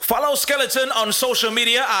Follow Skeleton on social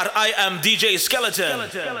media at I am DJ Skeleton.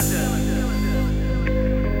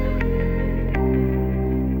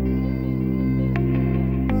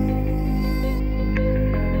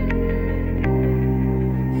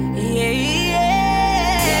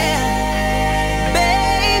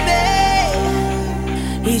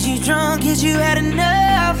 Is you drunk? Is you had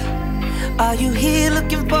enough? Are you here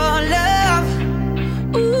looking for love?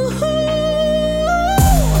 Ooh,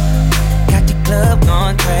 got the club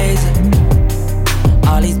going crazy.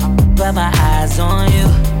 All these but my eyes on you.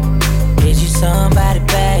 Is you somebody,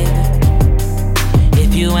 baby?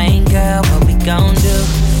 If you ain't, girl, what we gon' do?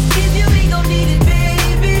 If you ain't gon' need it,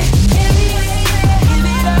 baby, give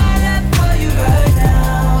it all up for you right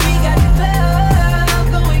now. We got the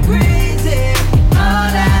club going crazy.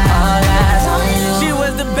 All eyes on you. She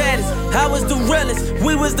was the baddest, I was the realest.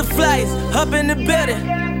 We was the flyest, up in the building.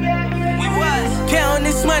 We was counting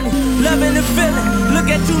this money, loving the feeling. Look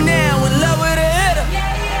at you now, in love with a hitter.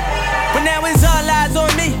 But now it's all eyes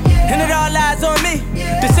on me, and it all lies on me.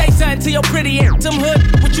 To say something to your pretty ass, I'm hood.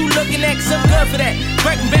 What you looking at, cause I'm good for that.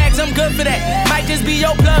 Breaking bags, I'm good for that. Might just be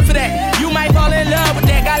your blood for that. You might fall in love with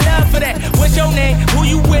that, got love for that. What's your name, who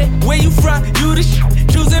you with, where you from, you the shit.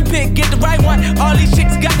 Choose and pick, get the right one. All these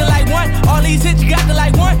chicks got the like one. All these hits, you got the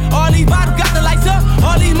like one. All these bottles got the lights up.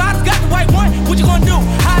 All these models got the white one. What you gonna do,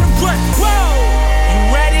 how to run? Whoa,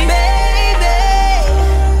 you ready?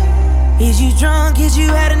 Baby, is you drunk, is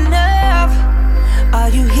you had enough? Are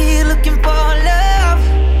you here looking for love?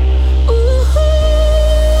 Ooh,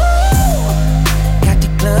 got the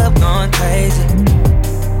club going crazy.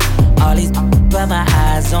 All these but my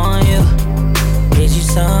eyes on you. Is you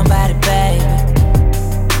somebody, baby?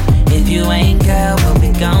 If you ain't, girl, what we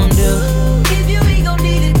gon' do? If you ain't gon'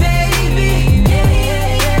 need it, baby, give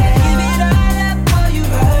it all up for you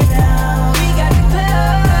right now. We got the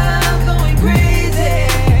club going crazy.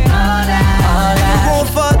 All out. You gon'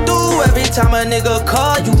 fuck through every time a nigga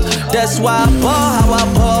call you. That's why I ball how I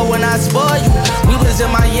ball when I spoil you. We was in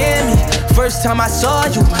Miami, first time I saw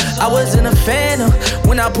you. I was in a phantom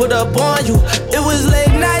when I put up on you. It was late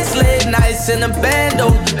nights in the bando.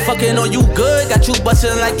 Fucking on you good, got you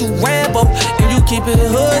bustin' like you Rambo. And you keep it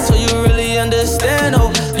hood, so you really understand,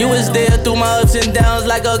 oh. You was there through my ups and downs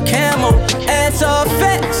like a camel. Ass all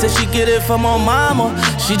fat, said she get it from her mama.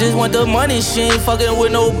 She just want the money, she ain't fucking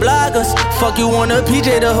with no bloggers. Fuck you on a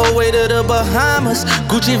PJ the whole way to the Bahamas.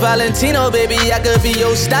 Gucci Valentino, baby, I could be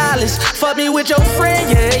your stylist. Fuck me with your friend,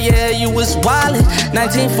 yeah, you was wildin'.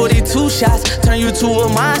 1942 shots, turn you to a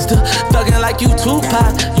monster. Thuggin' like you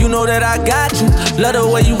Tupac, you know that I got you. Love the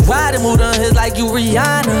way you ride and move on hits like you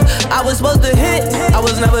Rihanna. I was supposed to hit, I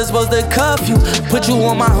was never supposed to cuff you. Put you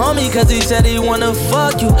on my homie cause he said he wanna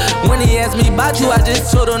fuck you. When he asked me about you, I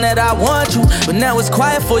just told him that I want you. But now it's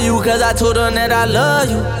quiet for you cause I told him that I love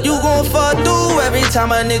you. You gon' fuck through every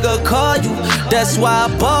time a nigga call you. That's why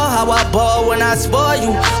I ball how I ball when I spoil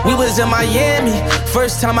you. We was in Miami,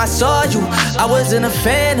 first time I saw you. I was in a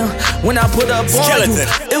phantom when I put up on you.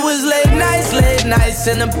 It was late nights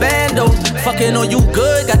in the bando. Fucking on you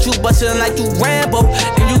good, got you bustin' like you Rambo.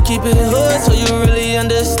 And you keep it hood, so you really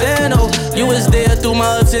understand, oh. You was there through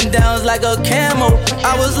my ups and downs like a camel.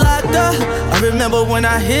 I was locked up, I remember when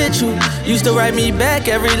I hit you. Used to write me back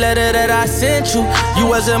every letter that I sent you. You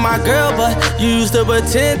wasn't my girl, but you used to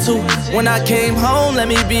pretend to. When I came home, let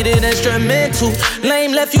me beat it instrumental.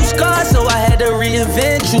 Lame left you scarred, so I had to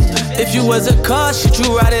reinvent you. If you was a car, shit,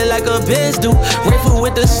 you ride it like a Benz do. Grateful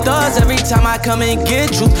with the stars every time I come and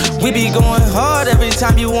get you. We be going hard every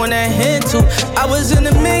time you wanna hint to. I was in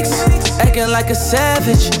the mix, acting like a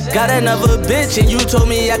savage. Got another bitch and you told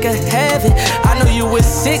me I could have it. I know you was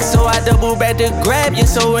sick, so I double back to grab you.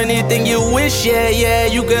 So anything you wish, yeah,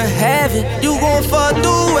 you can have it. You gon' fall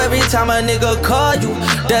through every time a nigga call you.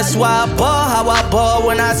 That's why I ball how I ball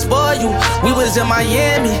when I spoil you. We was in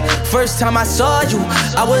Miami, first time I saw you.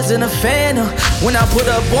 I was in a phantom when I put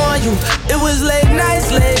up on you. It was late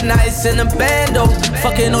nights in the bando.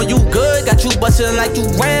 Fucking on you good, got you bustin' like you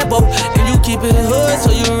Rambo. And you keep it hood,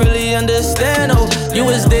 so you really understand, oh. You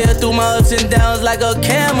was there through my ups and downs like a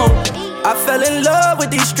camel. I fell in love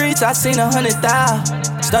with these streets, I seen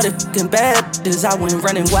 100,000. Started fucking bad, bitches, I went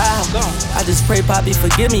running wild. I just pray Poppy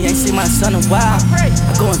forgive me, ain't seen my son in a while.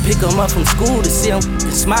 I go and pick him up from school to see him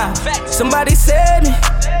smile. Somebody save me.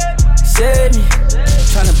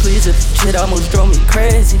 Tryna please her, shit almost drove me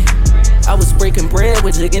crazy. I was breaking bread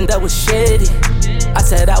with chicken that was shady. I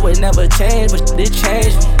said I would never change, but it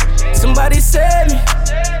changed me. Somebody save me.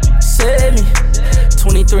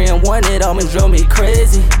 23 and 1, it almost drove me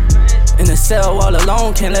crazy. In the cell all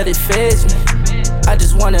alone, can't let it faze me. I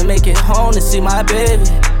just wanna make it home to see my baby.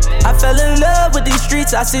 I fell in love with these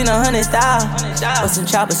streets, I seen 100,000. Bustin'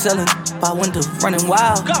 choppers selling, I went to running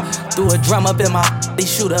wild. Threw a drum up in my, they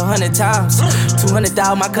shoot 100 times.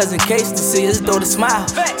 200,000 my cousin Case to see his daughter smile.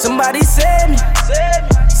 Somebody save me,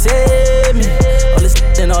 save me. All this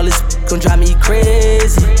and all this gon' drive me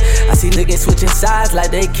crazy. I see niggas switching sides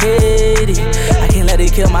like they Katie. I can't let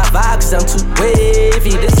it kill my vibe cause I'm too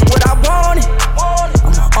wavy. This is what I wanted,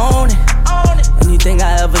 I'ma own it. Anything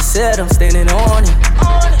I ever said, I'm standing on it.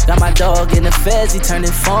 Got my dog in the feds, he turned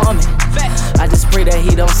it for me. I just pray that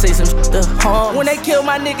he don't say some shit to harm. When they kill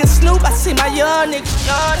my nigga Snoop, I see my young nigga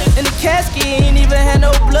in the casket, he ain't even had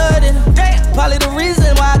no blood in him. Probably the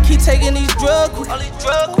reason why I keep taking these drugs.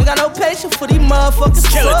 Ain't got no patience for these motherfuckers.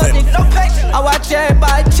 I watch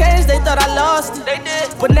everybody change, they thought I lost it.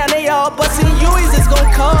 But now they all busting U's, it's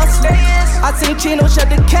gon' cost me. I seen Chino shut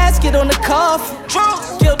the casket on the coffin.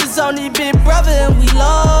 Killed his only big brother and we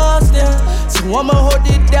lost him. So I'ma hold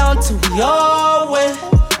it down till we all win.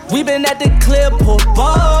 We been at the clip, pour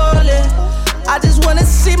ballin'. I just wanna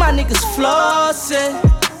see my niggas flossin'.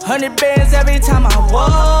 100 bands every time I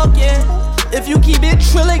walk in. If you keep it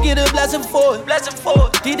trillin', get a blessing for it.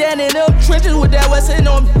 D-Dan in them trenches with that Westin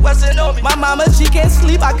on me. My mama, she can't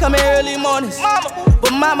sleep, I come in early mornings.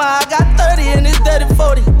 But mama, I got 30 and it's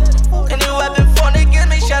 30-40. Any weapon phone they give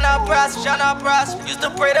me, shine out price. Used to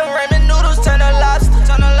pray them ramen noodles, turn to lobster.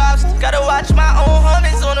 Gotta watch my own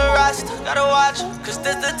homies on the roster. Gotta watch, cause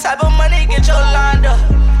this the type of money get your lined up.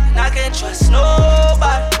 And I can't trust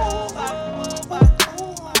nobody.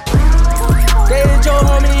 They ain't your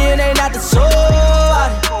homie and they not the soul.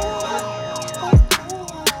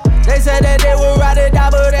 They said that they would ride it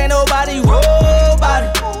down, but ain't nobody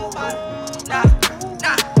robot. Nah.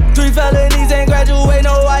 3 felonies ain't graduate,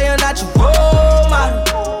 no, I am not your role model.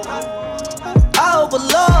 I hope a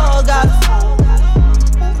Lord got it.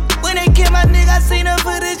 When they kill my nigga, I seen the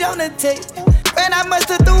footage on the tape. Man, I must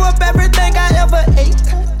have threw up everything I ever ate.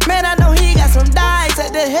 Man, I know he got some dice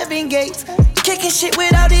at the heaven gates. Kicking shit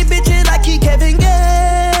with all these bitches like he Kevin Gates.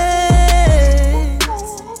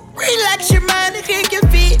 Relax your mind and kick your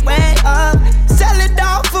feet way up. Selling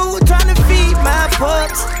dog food, trying to feed my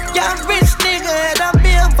pups. Young rich nigga and I'm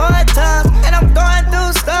built for a tough. And I'm going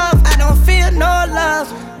through stuff, I don't feel no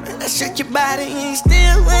love. And I shook your body and you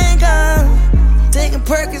still ain't gone. Taking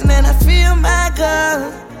Perkins, man, I feel my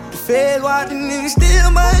gun. The feds watching and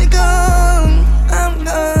still my gun. I'm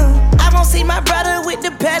gone. I won't see my brother with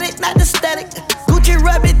the paddock, not the static. Gucci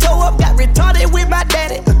rubbing toe up, got retarded with my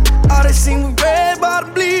daddy. All they seen was red,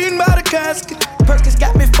 bottom bleeding by the casket. Perkins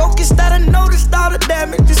got me focused, I done noticed all the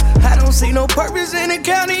damages. I don't see no purpose in the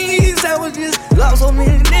counties, I was just lost so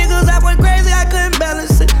many niggas, I went crazy, I couldn't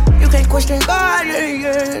balance it. You can't question God,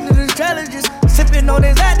 yeah, the challenges. Sipping on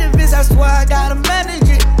this activist, that's why I gotta manage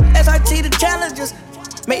it. SRT the challenges,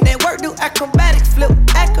 make that work do acrobatic, flip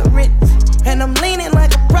accurate. And I'm leaning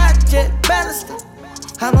like a project baluster.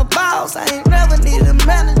 I'm a boss, I ain't never need a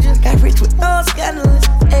manager. Got rich with no scandalous,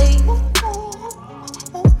 ayy.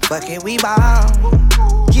 Fuck it, we ball.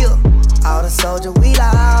 Yeah, all the soldiers we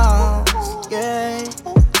lost. Yeah,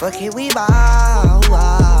 fuck it, we ball. All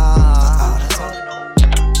the soldiers.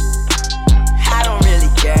 I don't really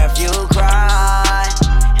care if you cry.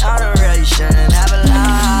 I don't really shouldn't have a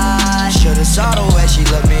lie. Should've saw the way she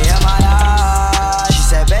looked me in my eyes. She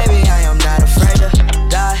said, baby, I am not afraid to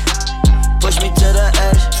die. Push me to the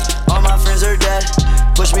edge, all my friends are dead.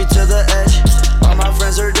 Push me to the edge, all my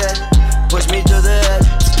friends are dead. Push me to the edge,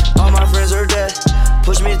 all my friends are dead.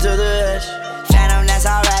 Push me to the edge. Phantom, that's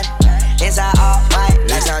alright. Inside all white,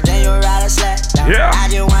 like something you ride a sled. Yeah. I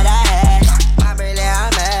just want that head. My brilliant, I'm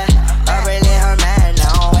mad. I'm really her man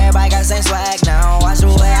now. Everybody got the same swag now. Watch the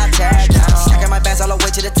way I tear it down. Stacking my bands all the way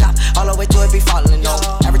to the top, all the way to it be falling on.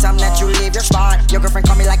 Every time that you leave your spot, your girlfriend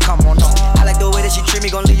call me like, come on, no. I like the way that she treat me,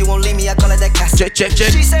 gon' leave you, won't leave me. I call it that cast. Check.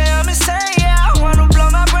 She say I'm insane, yeah. I wanna blow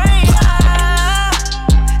my brain.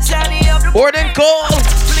 Or then call.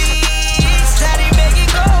 Please, daddy, make it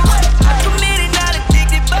go. I'm committed, not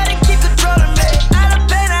addicted, but it keep controlling me. Out of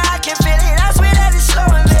pain, I can feel it. I swear that it's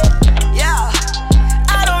slowing me. Yeah,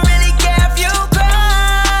 I don't really care if you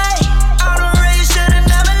cry. I don't really should've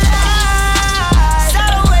never lied. Saw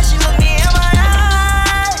the way she looked me in my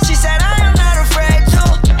eyes. She said I am not afraid to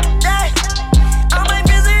die. All my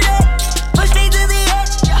friends are dead. Push me to the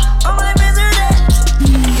edge. All my friends are dead.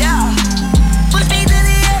 Yeah, push me to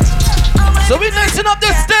the edge. So we next up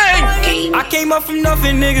this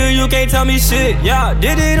nigga, you can't tell me shit. Yeah,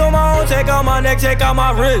 did it on my own, take out my neck, take out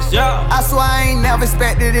my wrist. Yeah, I swear I ain't never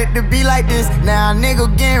expected it to be like this. Now a nigga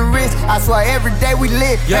getting rich. I swear every day we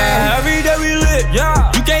lit. Yeah, every day we lit.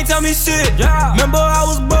 Yeah, you can't tell me shit. Yeah, remember I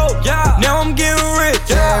was broke. Yeah, now I'm getting rich.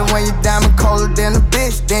 Yeah, when you diamond colder than a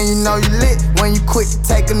bitch, then you know you lit. When you quick to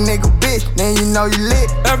take a nigga bitch, then you know you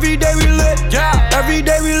lit. Every day we lit. Yeah, every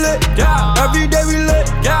day we lit. Yeah, every day we lit.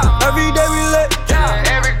 Yeah, every day we lit. Yeah,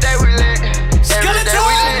 every day we lit. Every day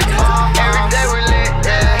we lit. Every day we lit.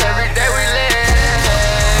 Yeah, every day we lit.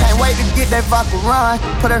 Can't wait to get that vodka run,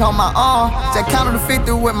 put it on my arm. Just counted to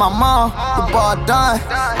 50 with my mom. The ball done.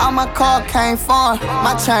 All my car came from.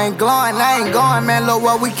 My chain glowing. I ain't going, man. Look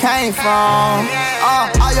where we came from.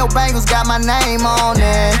 All your bangles got my name on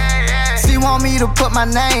it. She want me to put my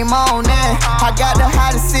name on it. I got the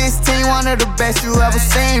hottest 16, one of the best you ever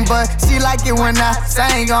seen. But she like it when I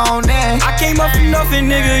sang on it. I came up from nothing,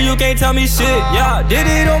 nigga, you can't tell me shit. Yeah, did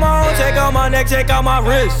it on my own, take out my neck, take out my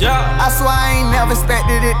wrist. Yeah, I swear I ain't never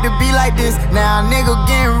expected it to be like this. Now a nigga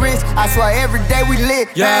getting rich. I swear every day we lit.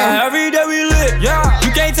 Yeah, every day we lit. Yeah,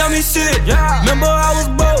 you can't tell me shit. Yeah, remember I was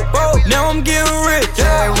broke. Now I'm getting rich.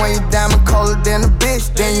 Yeah, when you diamond colder than a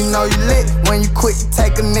bitch, then you know you lit. When you quick to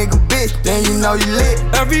take a nigga bitch, then you know you lit.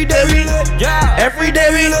 Every day we lit. Yeah, every day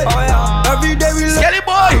we lit. Oh yeah, every day we lit. Kelly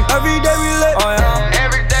boy. Every day we lit. Oh yeah,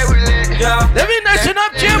 every day we lit. Yeah, let me nation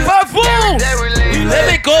up, Deja Vu. Let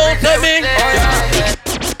me go, let me. Oh yeah.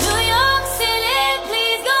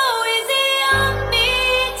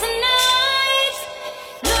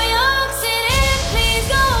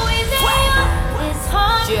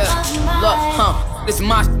 Look, this is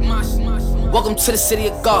my welcome to the city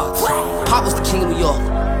of gods. Pop was the king of New York.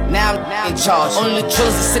 Now I'm in charge. Only the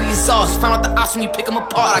drillers, the city is ours. Found out the ops when we pick them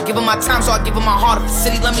apart. I give them my time, so I give them my heart. If the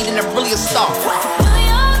city love me, then they're really a star.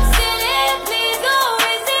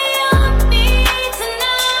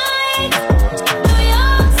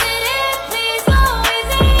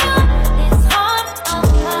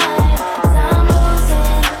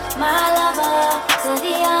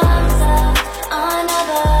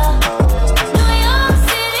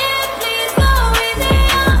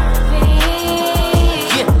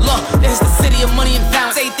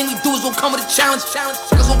 Come with a challenge.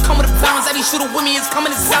 Niggas won't come with a balance. Every shooter with me is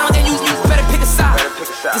coming in silent. And you better pick a side.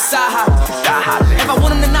 Decide how. If I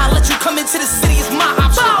want them to not let you come into the city, it's my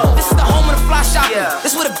option. This is the home of the fly shopping.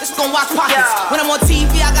 This is where the bitch gon' watch pockets. When I'm on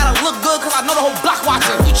TV, I gotta look good, cause I know the whole block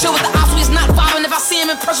watching. You chill with the ops, we is not vibing. If I see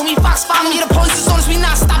him in person, we fox following. Yeah, the police is on us, we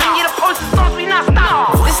not stopping.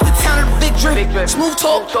 This is the town of the big drip. Smooth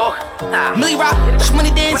talk. Millie rock,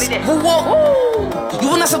 money dance, woo walk. You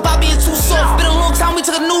will not survive being too soft. Been a long time, we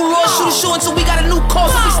took a new road. Shoot a show until we got a new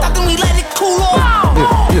course. If we stop, then we let it cool off.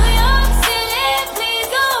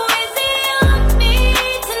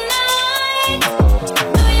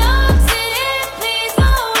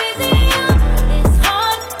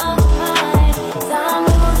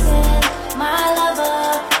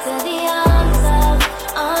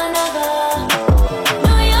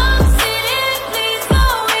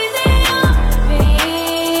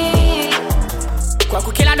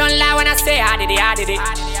 I did it.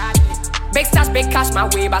 Big stars, big cash my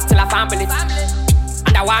way, but still I fumble it.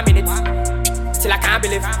 Under 1 minute, still I can't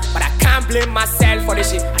believe. But I can't blame myself for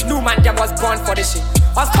this shit. I knew man jam was born for this shit.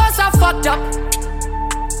 Of course I fucked up.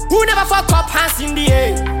 Who never fuck up, hands in the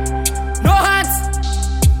air? No hands,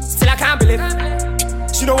 still I can't believe.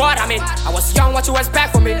 You know what I mean? I was young, what you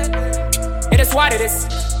expect from me? It is what it is.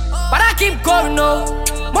 But I keep going, no.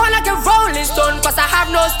 More like a rolling stone, cause I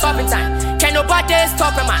have no stopping time. Can't nobody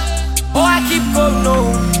stop a man. Oh, I keep going, no.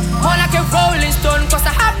 More like a rolling stone, cause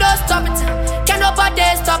I have no stopping time. Can't nobody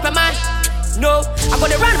stop a man. No, I'm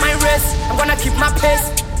gonna run my race, I'm gonna keep my pace.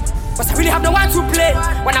 Cause I really have no one to play.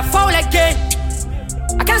 When I fall again,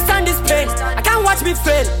 I can't stand this pain, I can't watch me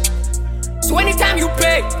fail. So anytime you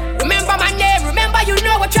pray, remember my name, remember you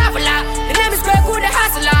know a traveler. The name is Greg Good, the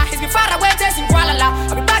hustler. He's been far away, chasing Kuala.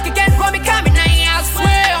 I'll be back again, call me coming, I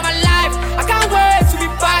swear on my life. I can't wait to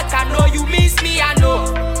be back, I know you miss me, I know.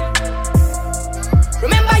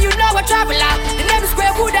 Remember you know a traveler. The name is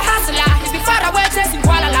Greg Good, the hustler. He's been far away, chasing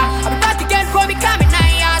Kuala. I'll be back again, call me coming,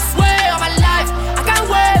 I swear on my life. I can't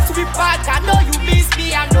wait to be back, I know you miss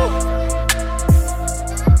me, I know.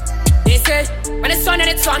 They say, when it's on and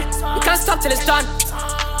it's on, you can't stop till it's done.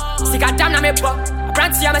 See, goddamn, I'm a buck. I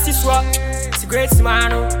brand see, I'm a siswa. It's a great man,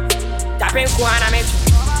 that ain't cool, I'm a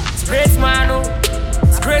it's a great man,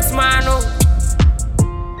 it's a great man.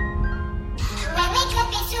 When we could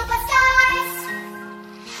be superstars,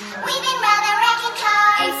 we've been rather wrecking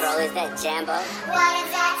cars. Hey, bro, is that Jambo? What is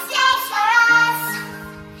that stage for us?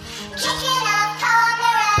 Kicking up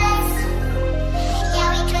corners. Yeah,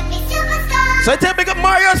 we So I tell big up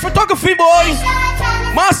Mario's photography, boy.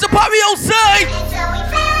 Master Poppy outside.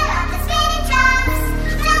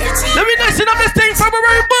 Let me listen up this thing,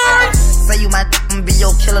 February boy. Say you my be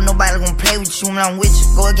your killer, nobody gon' play with you when I'm with you.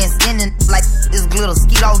 Go against ending like this glitter,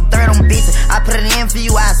 skeet all dirt on bitches. I put it in for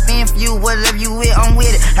you, I spin for you, whatever you with, I'm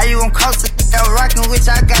with it. How you gon' cost it? That rockin' with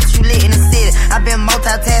you, I got you lit in the city. I been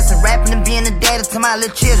multitasking, rapping and being the daddy to my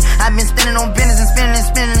little children. I been spinning on business and spinning and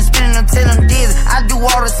spinning and spinning until I'm dizzy. I do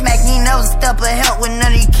all the smack, you ain't never step or help with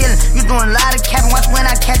none of you killing. You doing a lot of capping, watch when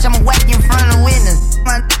I catch, I'ma whack you in front of the witness.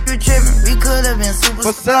 My you trippin', we could've been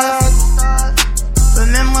superstars.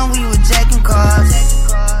 Remember when we were jacking cars?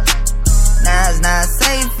 Now it's not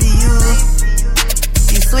safe for you.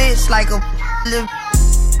 You switch like a little.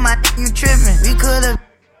 My you trippin', we could've.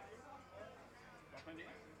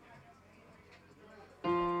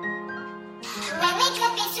 When we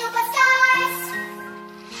could be superstars,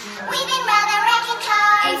 we've been rather wrecking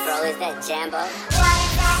cars. Hey, bro, is that Jambo? What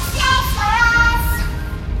is that place for us?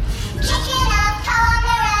 Kicking up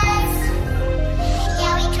cameras.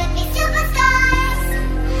 Yeah, we could be superstars,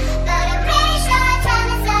 but I'm pretty sure time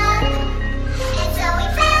is up. And so we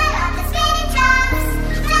fell off the spinning tops.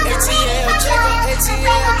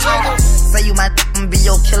 ATL Jacob. Say you my be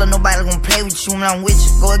your killer, nobody gon' play with you when I'm with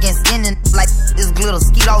you. Go against ending like this glitter,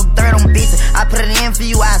 skeet all dirt on bitches. I put it in for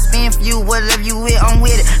you, I spin for you, whatever you with, I'm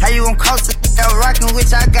with it. How you gon' cost it? That rockin'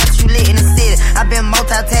 with you, I got you lit in the city. I been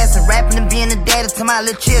multitasking, rapping and being the daddy to my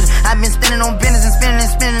little children. I been spinning on business and spinning and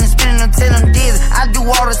spinning and spinning until I'm dizzy. I do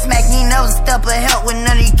all the smack, you ain't never step or help with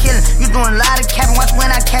none of you killing. You doing a lot of capping, watch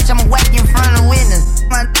when I catch, I'ma whack you in front of the witness.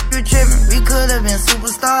 My you trippin', we could've been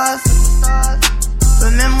superstars.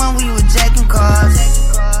 Remember when we were jacking cars?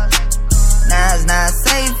 Now it's not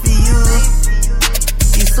safe for you.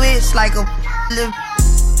 You switch like a little.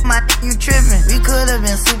 My you trippin', we could've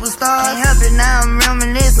been superstars. Can't help it, now I'm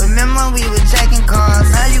reminiscing. Remember we were jacking cars.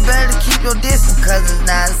 Now you better keep your distance, cause it's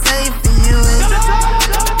not safe for you.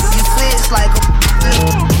 You switch like a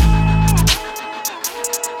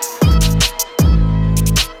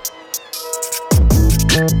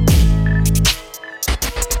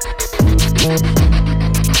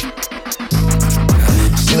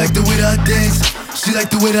She like the way that I dance, she like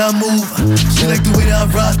the way that I move, she like the way that I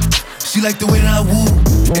rock, she like the way that I woo,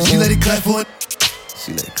 and she let it clap for it.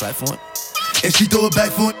 She let it clap for it, and she throw it back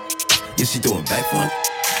for it. Yeah, she throw it back for it.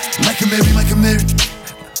 Like a Mary,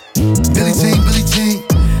 Billie Jean,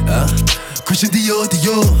 Christian Dior.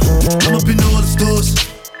 I'm up in all the stores.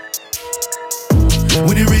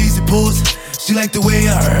 When it rains, it pours. She like the way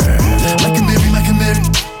I like a Mary,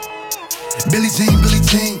 Billie Jean,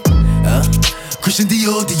 Christian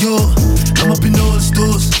Dior. I'm up in all the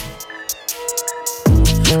stores.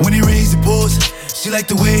 When it rains, it pours. She like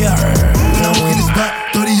the way I when I walk in the spot,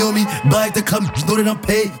 30 on me, buy it to come, know that I'm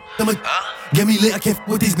paid. I'ma get me lit, I can't f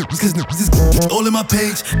with these niggas, cause niggas is all in my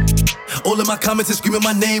page. All of my comments are screaming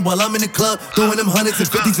my name while I'm in the club, throwing them hundreds and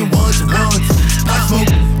fifties and ones. I smoke,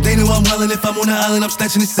 they know I'm wildin'. If I'm on the island, I'm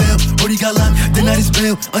snatching the cell. Brody got locked, then I just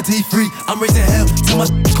bail. Until he free, I'm raising hell. Till my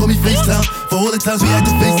call me FaceTime. For all the times we had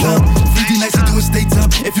to FaceTime. 3D nights to doing state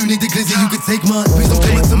time. If you need the glizzy, you can take mine. Please don't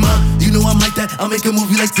come up to mine. You know I'm like that, I'll make a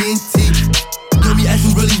movie like TNT. Know me as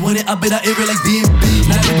you really want it, I bet I air it like DMB.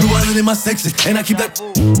 Now the blue island in my section, and I keep that.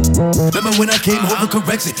 Remember when I came home for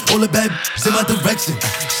correction? All the bad in my direction.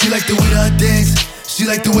 She like the way that I dance, she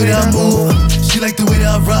like the way that I move, she like the way that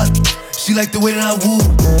I rock, she like the way that I woo,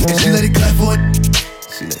 and she let it clap for it.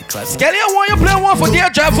 She let it clap for it. Skelly, I want you to play one for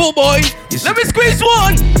Deja Vu, boy. Yes, let me squeeze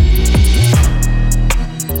one.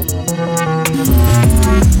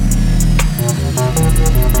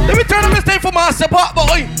 Let me turn on this thing for Master Pop,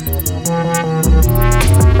 boy. Baby,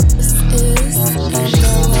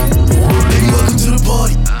 welcome to the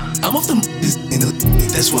party. I'm off the in the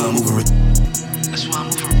that's why I'm over it.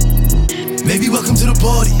 Baby, welcome to the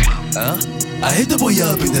party. I hit the boy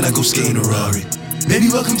up and then I go skate in a Rari. Baby,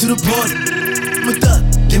 welcome to the party. With that,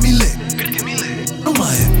 get me lit. Oh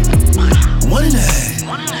my head. 1 and a half.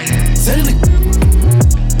 10 in the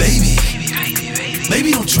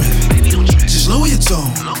baby, don't trip. Just lower your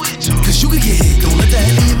tone. Cause you can get hit. Don't let that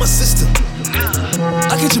heavy in my system.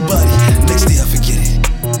 I get your body. Next day I forget it.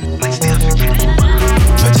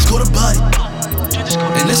 Try just go to body.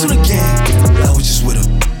 And that's on the game. I was just with him.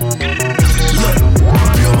 Look,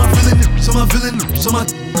 be on my villain, so my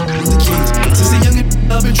with the keys. Since a youngin',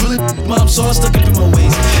 I've been drilling. Mom saw stuck up in my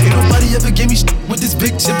waist. Ain't nobody ever gave me with this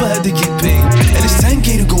big chip. I had to get paid. And it's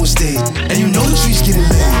 10K to go on stage. And you know the streets getting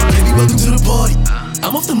laid. Baby, welcome to the party.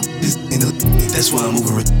 I'm off the in the that's why I'm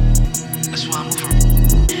over it.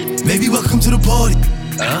 Baby, welcome to the party.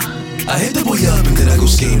 I hit the boy up and then I go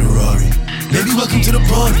skate in a Rari. Baby, welcome to the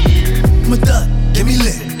party. I'm a thot, get me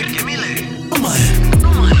lit. Oh my,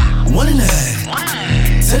 1.5,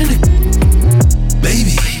 10 in the.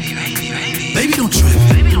 Baby, don't trip.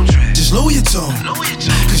 Just lower your tone.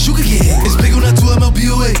 Cause you can get hit. It's big on that 2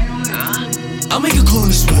 MLBOA. I'll make a call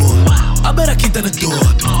in this war. I bet I kicked down the door.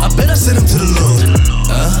 I bet I sent him to the Lord.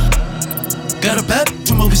 Got a bad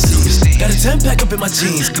from overseas. Got a 10-pack up in my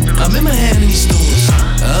jeans. I'm in my hand in these stores.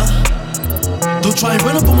 Don't try and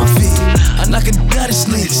run up on my feet. I knock a out his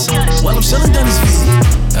sneaks while I'm selling down his feet.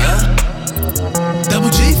 Double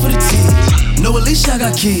G for the team. No, at least I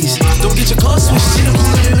got keys. Don't get your car switched. See the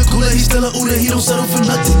cooler in the cooler. He's still a Uber. He don't settle for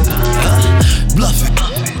nothing. Bluffing.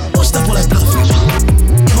 Don't stop all that bluffing.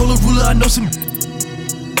 Hold a ruler, I know some.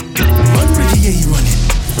 Run, Ricky, yeah, he running.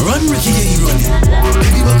 Run, Ricky, yeah, he running.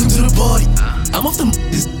 Baby, welcome to the party. I'm off the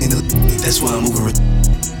that's why I'm over it.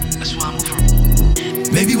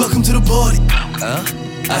 Baby, welcome to the party.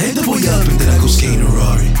 I hit the boy up and then I go skating a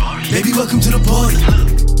Rari. Baby, welcome to the party.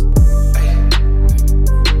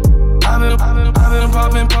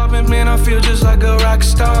 I've been poppin', man, I feel just like a rock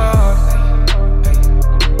star.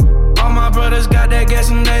 All my brothers got that gas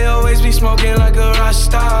and they always be smoking like a rock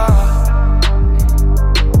star.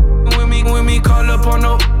 When me call up on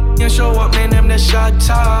no and show up, man, them the shot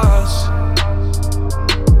toss.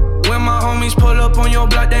 When my homies pull up on your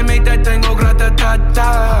block, they make that thing go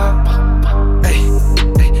grata-ta-ta.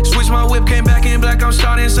 Hey, switch my whip, came back in black, I'm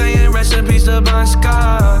starting saying recipes to Bon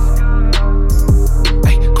Scott.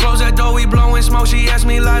 Close that door, we blowing smoke. She asked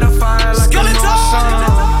me light a fire like a song.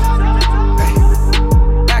 Hey,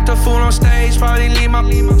 act a fool on stage, probably leave my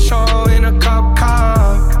show in a cop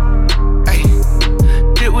car. Hey,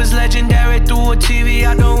 it was legendary through a TV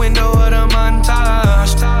out the window of the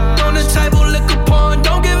montage. On the table, liquor porn,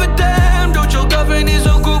 don't give a damn. Don't your girlfriend is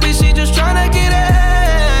a groupie, she just tryna get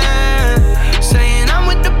in. Saying I'm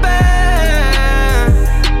with the band.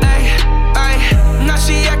 Hey, now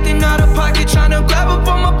she acting out of pocket, tryna grab up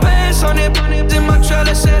on my pants. On it, in my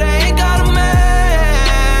trailer, said they ain't got a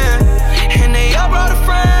man. And they all brought a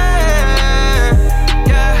friend.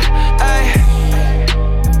 Yeah,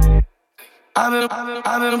 ayy.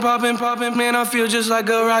 I've been poppin', man, I feel just like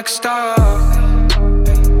a rock star.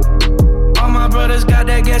 All my brothers got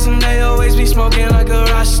that gas and they always be smoking like a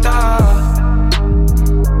rock star.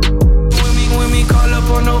 When me call up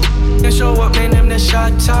on no and show up, man, them the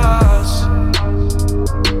shot toss.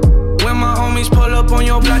 When my homies pull up on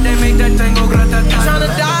your block, they make that thing go grata-ta. I'm tryna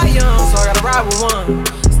die young, so I gotta ride with one.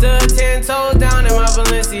 Stood 10 toes down in my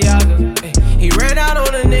Balenciaga. Ay, he ran out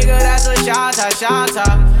on a nigga, that's a shot-ta.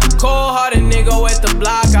 Cold-hearted nigga with the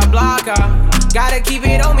block, I block her. Gotta keep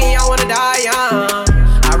it on me, I wanna die young.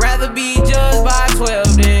 I'd rather be judged by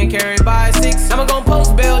 12 than carried by 6. I'ma gon'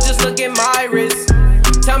 post bail, just look at my wrist.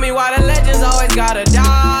 Tell me why the legends always gotta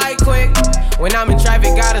die quick. When I'm in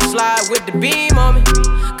traffic, gotta slide with the beam on me.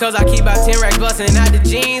 Cause I keep about 10 racks bustin' out the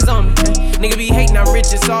jeans on me. Nigga be hatin', I'm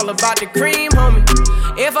rich, it's all about the cream, homie.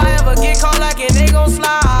 If I ever get caught lacking, they gon'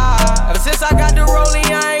 slide. Ever since I got the rollie,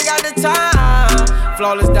 I ain't got the time.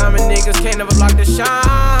 Flawless diamond niggas can't never block the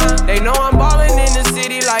shine. They know I'm ballin' in the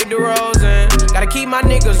city like DeRozan. Gotta keep my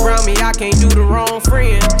niggas round me, I can't do the wrong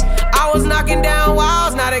friend. I was knocking down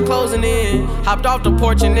walls, now they closing in. Hopped off the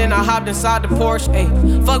porch and then I hopped inside the Porsche.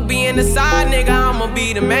 Ayy, fuck being the side nigga, I'ma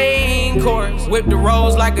be the main course. Whip the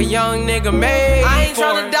rolls like a young nigga made. I ain't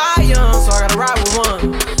tryna die young, so I gotta ride with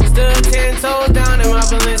one. Stood 10 toes down in my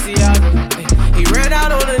Balenciaga. Ay, he ran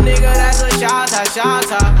out on a nigga, that's a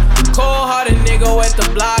shot-ta. Cold-hearted nigga with the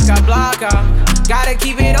block, I block her. Gotta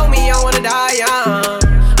keep it on me, I wanna die young.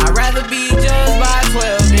 I'd rather be judged by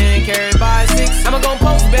 12 than carried by 6. I'ma gon'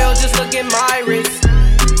 post bail, just look at my wrist.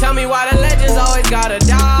 Tell me why the legends always gotta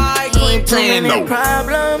die. Ain't too many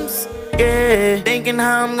problems, yeah. Thinking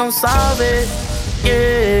how I'm gon' solve it,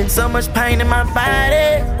 yeah. So much pain in my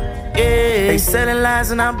body, yeah. They selling lies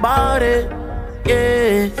and I bought it,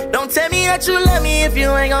 yeah. Don't tell me that you love me if you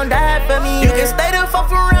ain't gon' die for me. You can stay the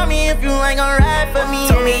fuck around me if you ain't gon' ride for me.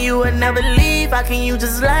 Told me you would never leave, how can you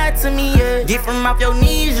just lie to me? Yeah. Get from off your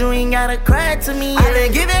knees, you ain't gotta cry to me. Yeah. I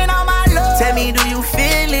been giving all my love. Tell me, do you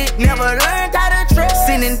feel it? Never learned how to trust.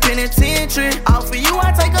 Sin in penitentiary. All for you,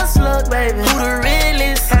 I take a slug, baby. Who the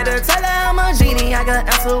realest? Had to tell her I'm a genie, I got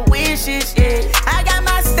answer wishes, yeah. I got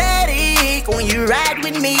my static when you ride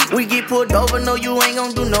with me. We get pulled over, no, you ain't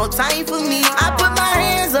gon' do no time for me. I put my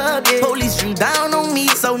hands up, yeah. Police drew down on me.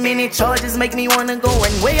 So many charges make me wanna go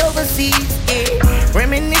and way overseas, yeah.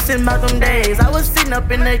 Reminiscing about them days, I was sitting up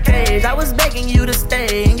in the cage. I was begging you to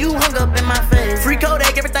stay, and you hung up in my face. Free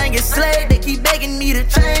Kodak, everything is slayed. They keep begging me to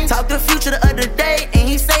change. Talked to Future the other day, and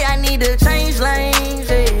he say I need to change lanes,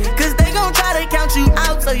 yeah. Cause they gon' try to count you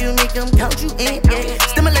out, so you make them count you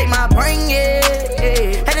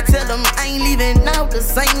leaving out the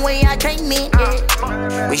same way I came in.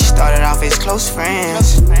 We started off as close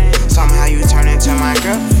friends. Somehow you turned into my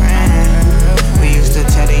girlfriend. We used to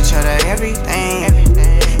tell each other everything.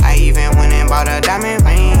 I even went and bought her diamond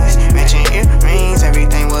rings, matching earrings,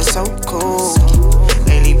 everything was so cool.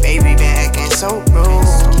 Lately, baby, been acting so rude.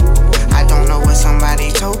 I don't know what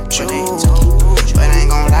somebody told you, but I ain't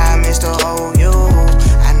gon' lie, Mr. OU.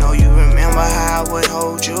 I know you remember how I would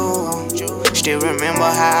hold you. Still remember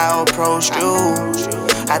how I approached you.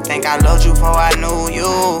 I think I loved you before I knew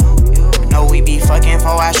you. Know we be fucking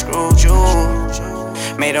before I screwed you.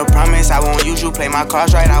 Made a promise I won't use you. Play my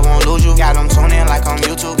cards right, I won't lose you. Got them tuning like I'm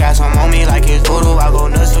YouTube. Got some on me like it's voodoo. I go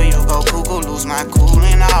nuts till you go cuckoo. Lose my cool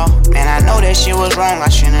and all. Man, I know that shit was wrong. I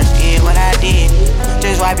shouldn't have did what I did.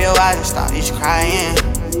 Just wipe your eyes and stop this crying.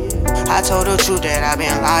 I told the truth that I've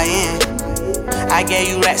been lying. I gave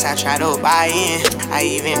you racks, I tried to buy in. I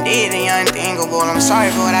even did the unthinkable. I'm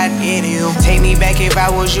sorry for what I did to you. Take me back if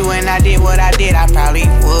I was you and I did what I did. I probably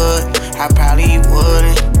would. I probably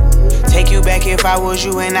wouldn't. Take you back if I was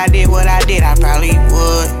you and I did what I did. I probably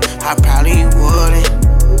would, I probably wouldn't.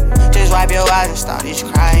 Just wipe your eyes and start this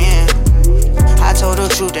crying. I told the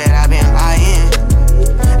truth that I've been lying.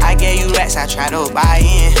 I gave you racks, I tried to buy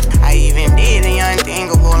in. I even did the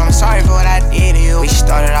unthinkable. I'm sorry for what I did to you. We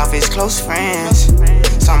started off as close friends.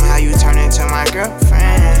 Somehow you turned into my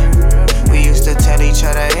girlfriend. We used to tell each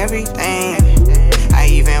other everything. I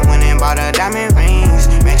even went and bought her diamond rings,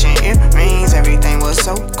 matching earrings, everything was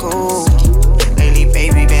so cool. Lately,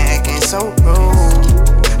 baby, been acting so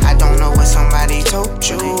rude. I don't know what somebody told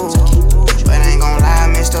you, but I ain't gon' lie,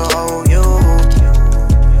 Mr. OU.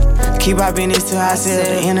 Keep our business to ourselves.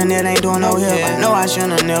 The internet ain't doing no help. I know I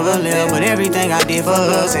shouldn't never live, but everything I did for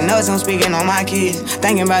us and us, I'm speaking on my kids.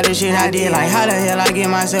 Thinking about the shit I did, like how the hell I get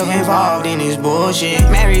myself involved in this bullshit.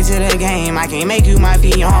 Married to the game, I can't make you my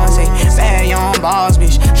fiance. Bad young boss,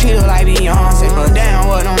 bitch, treat her like Beyonce. But damn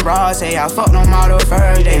what them bras say, I fucked them all the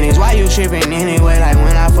first day. And it's why you tripping anyway, like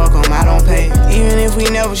when I fuck them, I don't pay. Even if we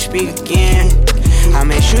never speak again, I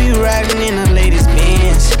make sure you riding in the latest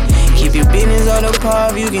Benz. Keep your business on the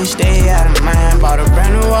pub, you can stay out of mine. Bought a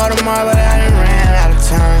brand new Audemars, but I done ran out of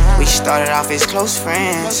time. We started off as close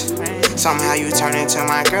friends. Somehow you turned into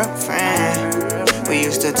my girlfriend. We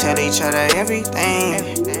used to tell each other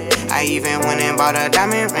everything. I even went and bought her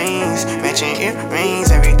diamond rings, matching earrings,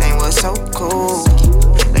 everything was so cool.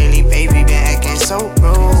 Lately, baby, been acting so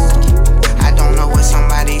rude. I don't know what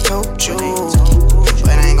somebody told you,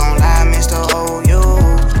 but I ain't gon' lie, Mr.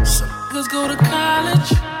 OU. Some niggas go to college,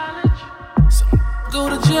 go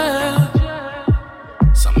to jail.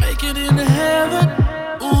 Some make it into heaven.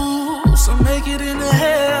 Ooh, some make it into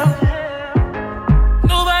hell.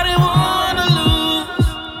 Nobody wanna lose.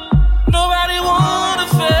 Nobody wanna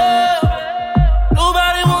fail.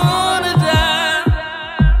 Nobody wanna die.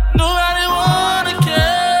 Nobody wanna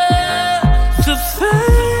care. The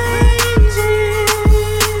things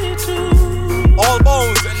we do. All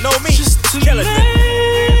bones and no meat. Just to kill it.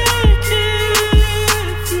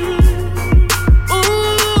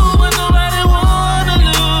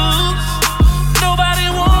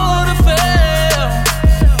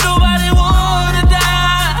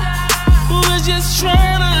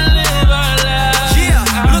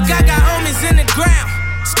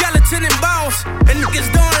 And niggas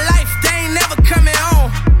doing life, they ain't never coming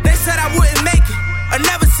home. They said I wouldn't make it, I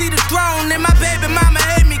never see the throne. And my baby mama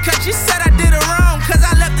hate me, cause she said I did her wrong. Cause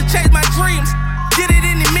I left to chase my dreams, get it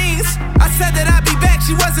any means. I said that I'd be back,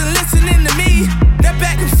 she wasn't listening to me. That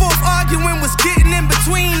back and forth arguing was getting in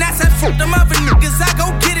between. I said fuck them other niggas, I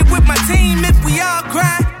go get it with my team. If we all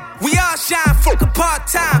grind, we all shine, fuck a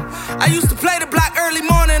part-time. I used to play the block early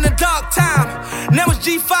morning and dark time. Now it's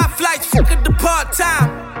G5 flights, fuck at the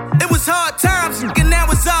part-time. It was hard times, and now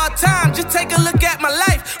it's all time. Just take a look at my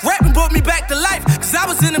life. Rapping brought me back to life. Cause I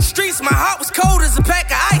was in them streets, my heart was cold as a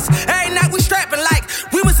pack of ice. Every night we strapping like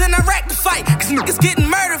we was in Iraq to fight. Cause niggas getting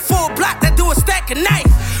murdered for a block that do a stack of knife.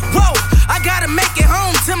 Whoa, I gotta make it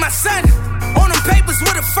home to my son. On them papers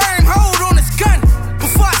with a firm hold on his gun.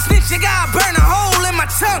 Before I snitch, I gotta burn a hole in my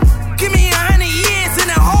tongue. Give me 100 years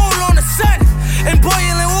in a hole on the sun. And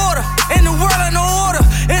boiling water, in the world of no order.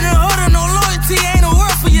 In the hood of no loyalty, ain't a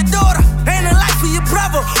world for your daughter. Ain't a life for your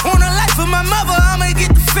brother. On the life of my mother, I'ma get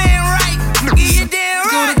the fan right. Nigga, you damn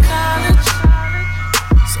right. Go to college,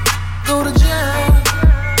 some go to jail.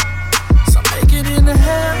 Some make it into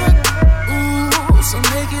heaven. Ooh, some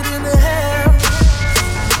make it into hell.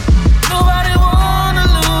 Nobody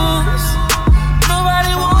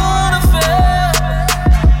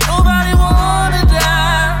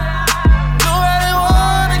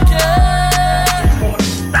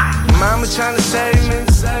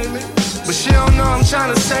she don't know I'm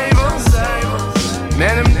tryna save her.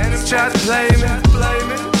 Man, them tried to play me.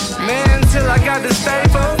 Man, till I got the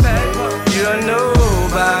staple. You're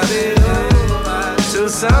nobody till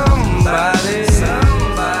somebody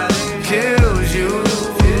kills you.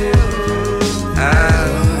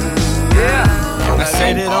 Yeah. I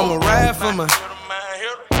say that I'ma ride for me.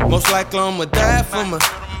 Most likely I'ma die for me.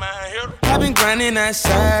 I've been grinding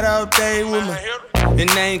outside all day with me. And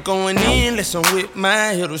I ain't going in unless I'm with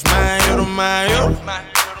my hitters, my hitters, my hitters.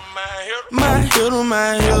 My hitters,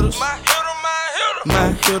 my hitters.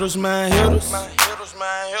 My hitters, my hitters.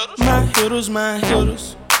 My hitters, my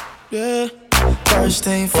hitters. Yeah. First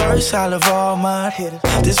thing first, I love all my hitters.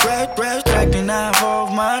 This rap tracking, I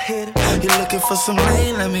involve my hitter. You looking for some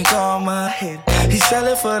lean, let me call my hitter. He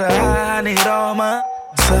sellin' for the high, I need all my.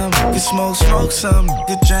 Some can smoke, some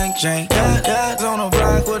can drink. Guys on the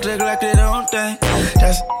block with neglected on thing.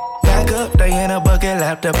 That's back up, they in a bucket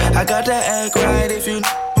laptop. I got to act right if you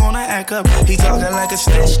wanna act up. He talking like a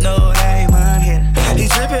snitch, no, they ain't my hitter. He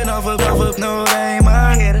tripping off of, no, they ain't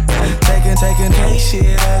my hitter. Taking case,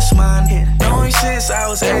 shit, that's mine hitter. Knowing since I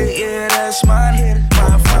was 8, yeah, that's mine hitter.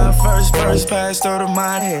 My first pass through the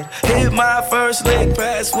mine hitter. Hit my first lick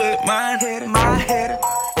pass with mine hitter, my hitter.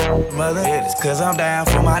 Mother hitters, cause I'm down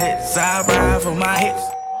for my hits. I ride for my hits.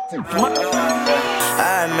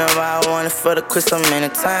 I remember I wanted for the quit so many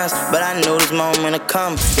times, but I knew this moment would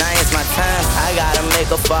come. Now it's my time. I gotta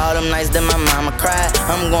make up for all them nights that my mama cried.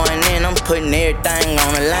 I'm going in, I'm putting everything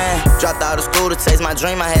on the line. Dropped out of school to chase my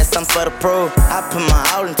dream, I had something for the proof. I put my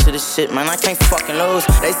all into this shit, man, I can't fucking lose.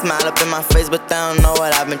 They smile up in my face, but they don't know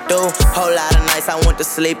what I've been through. Whole lot of nights I went to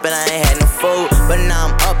sleep and I ain't had no food, but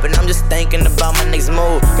now I'm up and I'm just thinking about my next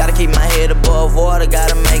move. Gotta keep my head above water,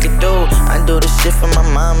 gotta make it do. I do this shit for my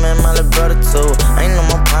mama and my little brother too. Ain't no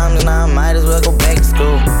more problems now, I might as well go back to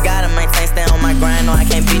school. Gotta maintain, stay on my grind, no I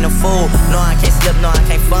can't be no fool. No I can't slip, no I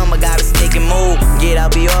can't fun, but gotta stick and move. Get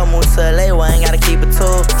out, be all move to LA, well I ain't gotta keep it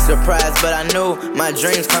too. Surprised, but I knew my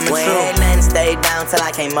dreams coming true. Went and stayed down till I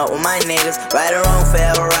came up with my niggas. Right or wrong,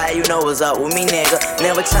 forever right, you know what's up with me nigga.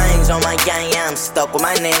 Never change on my gang, yeah I'm stuck with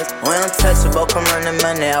my niggas. When I'm touchable, come running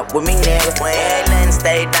money up with me nigga. Went and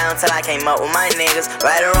stayed down till I came up with my niggas.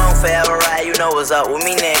 Right or wrong, forever right, you know what's up with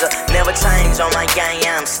me nigga. Never change on my gang,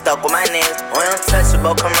 yeah I'm stuck with my niggas. When I'm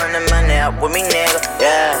touchable, come running money up with me nigga.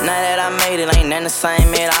 Yeah, now that I made it, ain't nothing the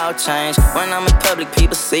same, it all changed. When I'm in public,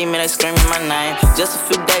 people see me, they screaming my name. Just a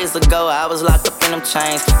few days ago, I was locked up in them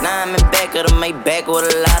chains. Now I'm in back of the Maybach with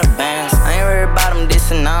a lot of bands. I ain't worried about them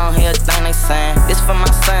dissing, I don't hear a thing they saying. This for my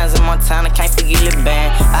sons in Montana, can't forget it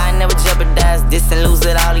band. I never jeopardize this and lose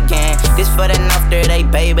it all again. This for that North Day,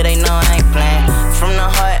 baby, they know I ain't playing. From the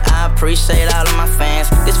heart, I appreciate all of my fans.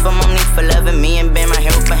 This for Monique for loving me and being my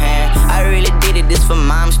helping hand. I really did it, this for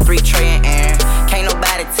Mom, Street, Trey, and Aaron. Can't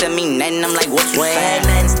nobody tell me nothing, I'm like, what you saying?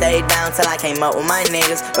 Nothing, stayed down till I came up with my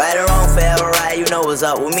niggas. Right or wrong, forever right, you know what's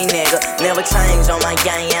up with me nigga. Never change on my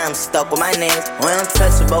gang, yeah I'm stuck with my niggas. When I'm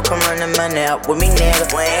touchable, come running money up with me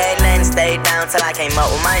nigga. When nothing, stayed down till I came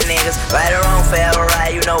up with my niggas. Right or wrong, forever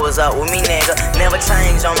right, you know what's up with me nigga. Never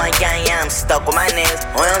change on my gang, yeah I'm stuck with my niggas.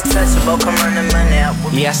 When I'm touchable, come running money up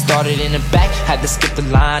with me. Yeah, I started in the back, had to skip the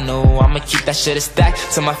line, no. I'ma keep that shit a stack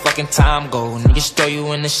till my fucking time go. Niggas throw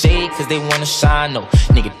you in the shade cause they wanna shine, no.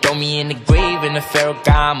 Nigga throw me in the grave in the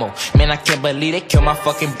Ferragamo. Man, I can't believe they killed my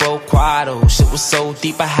fucking bro Quado. Shit was so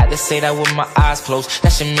deep, I had to say that with my eyes closed.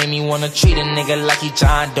 That shit made me wanna treat a nigga like he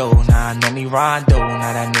John Doe. Nah, I know me Rondo,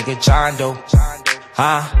 now that nigga John Doe.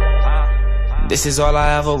 Huh? This is all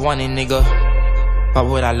I ever wanted, nigga. Why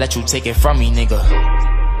would I let you take it from me, nigga?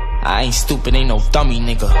 I ain't stupid, ain't no dummy,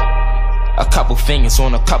 nigga. A couple fingers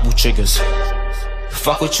on a couple triggers.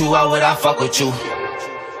 Fuck with you, why would I fuck with you?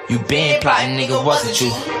 You been plotting, nigga, wasn't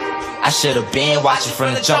you? I should've been watching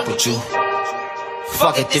from the jump with you.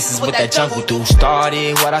 Fuck it, this is what that jungle do.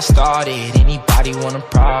 Started what I started. Anybody want a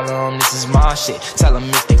problem? This is my shit. Tell them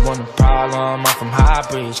if they want a problem. I'm from High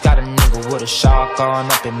Bridge. Got a nigga with a shotgun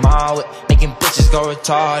up in my way. Making bitches go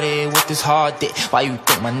retarded with this hard dick. Why you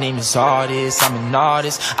think my name is artist? I'm an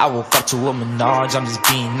artist. I woke up to a Menage, I'm just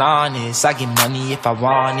being honest. I get money if I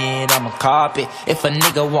want it, I'm a carpet. If a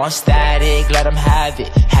nigga want static, let him have it.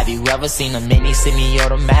 Have you ever seen a mini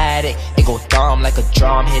semi-automatic? It go thumb like a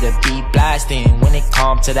drum, hit a beat blasting. When it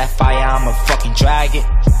come to that fire, I'ma fucking drag it.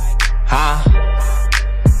 Huh?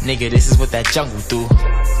 Nigga, this is what that jungle do.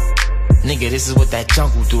 Nigga, this is what that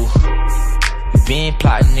jungle do. You been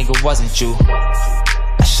plotting, nigga, wasn't you?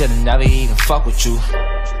 I should've never even fuck with you.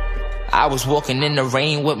 I was walking in the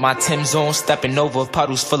rain with my Tim's on, stepping over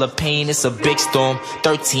puddles full of pain. It's a big storm.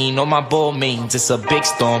 13 on my ball mains. It's a big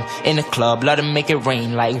storm. In the club, let them make it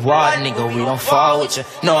rain. Like what, nigga? We don't fall with you.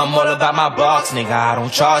 No, I'm all about my box, nigga. I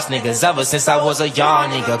don't trust niggas. Ever since I was a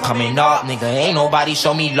young nigga, coming up, nigga. Ain't nobody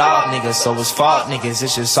show me love, nigga. So it's fault, niggas.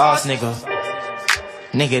 It's just sauce, nigga.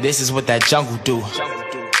 Nigga, this is what that jungle do.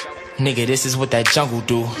 Nigga, this is what that jungle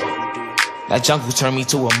do. That jungle turned me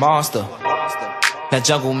to a monster. That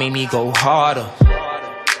jungle made me go harder.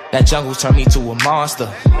 That jungle turned me to a monster.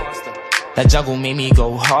 That jungle made me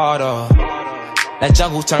go harder. That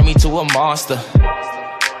jungle turned me to a monster.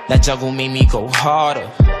 That jungle made me go harder.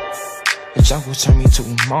 The jungle turned me to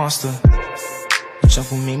a monster. The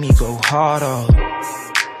jungle made me go harder.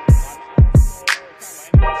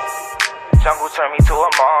 The jungle turned me to a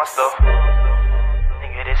monster.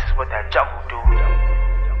 Nigga, this is what that jungle do.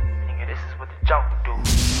 Nigga, this is what the jungle do.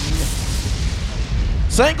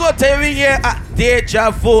 So I'm gonna tell you here at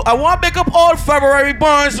Deja Vu. I want to pick up all February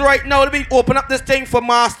Barnes right now. Let me open up this thing for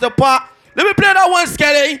Master Pop. Let me play that one,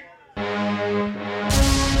 Skelly.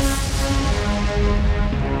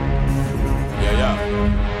 Yeah.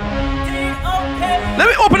 Let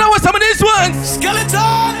me open up with some of these ones.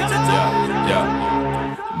 Skeleton. Yeah.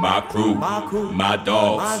 My crew, my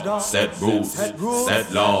dogs, set rules,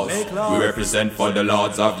 set laws. We represent for the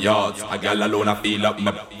lords of yards. A gal alone I feel up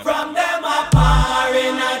my. From them a par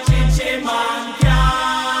in a chichi man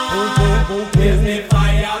can. Give me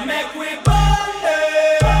fire, make we burn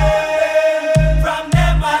them. From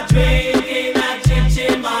them a drink in a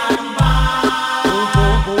chichi man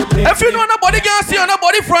bar. If you know nobody can see on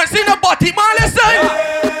nobody front, see nobody, man, listen.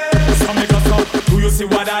 So make us up, do you see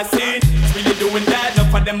what I see? Really doing that,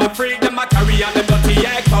 enough of them a freak, them a carry on them dirty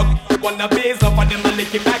egg talk. Wanna base, enough of them a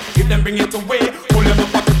lick it back. If them bring it away, pull them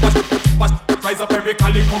up, wash, rise up every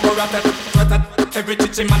collie, cover rat, every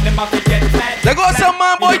chichi man, them a fi get fat. There goes some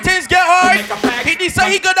man, boy, things get hard. He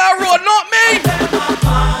decide he got that road, not me.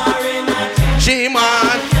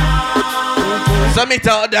 G-man. So me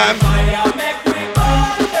tell them.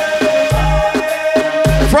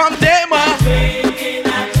 From them,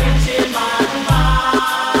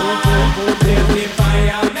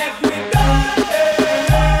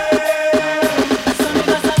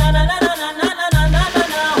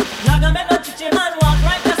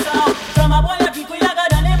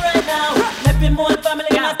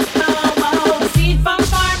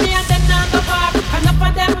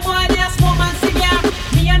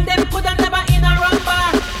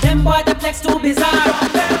 too bizarre.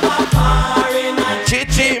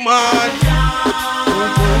 Chichi man,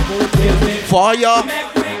 fire.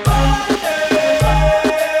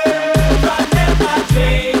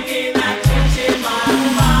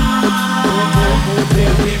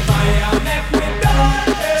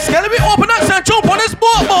 Skelly, we open up and jump on this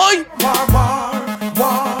boat, boy.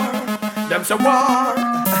 War. Them say war.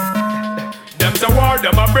 Them say war.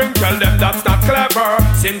 Them a bring, tell them that's not clever.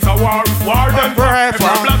 Since a war them forever.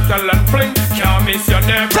 Black talent fling, can't miss your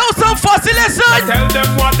name. Tell some fussy listen. I tell them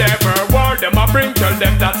whatever, war them a bring, tell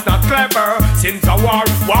them that's not clever. Since a war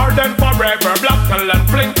them forever. Black talent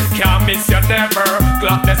fling, can't miss your never.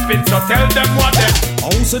 Clock the spin, so tell them whatever.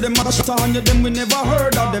 Also them a shit on you, them we never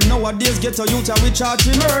heard of. Them nowadays get a youth and we charge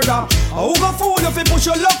him murder. Who go fool if he push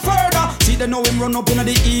your luck further? See they know him run up in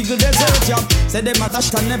the Eagle Desert, yeah. Say them a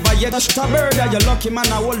dash and never yet a shit a bird, yeah. You lucky man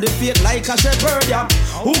a hold the faith like a shepherd, yeah.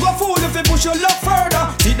 Who go fool if he push your luck further?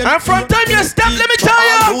 See them and from time you step, let me tell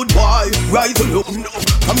you. Good boy, rise on up, no.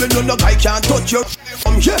 Come in on the guy can't touch your.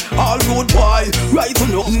 Yeah, all good boy, rise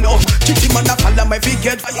on up, no. Chichi man a call my feet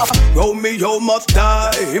get fire. Romeo must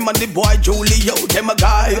die. Him and the boy Julio, them a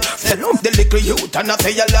guy. Sell up the little youth and I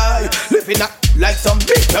say a lie. Living like some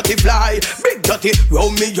big dirty fly. Big dirty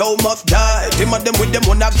Romeo must die. Him and them with them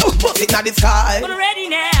on a good bust in the sky. But ready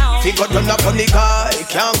now. Figure you're not funny guy.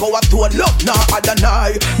 Can't go up to a look, nah other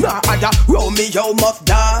night. Nah other Romeo must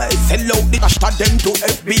die. Sell out the cash to them to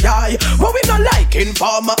FBI. But we not like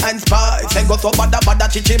informer and spy. Say go so bad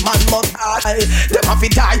chichi man must die. Them have to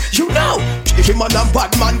die, you know. Chichi man and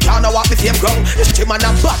bad man can't walk the same ground. Chichi man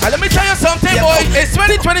and bad. Let me tell you something, boy. It's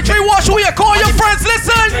 2023. Watch who you call your friends.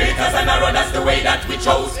 Listen. Traitors and a road, that's the way that we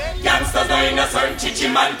chose. Gangsters no in a certain chichi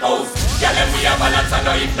man pose. Tell them we have balance and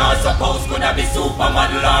no if not suppose. Coulda be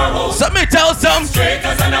supermodel or rose. Let me tell some.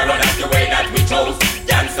 Traitors and a road, that's the way that we chose.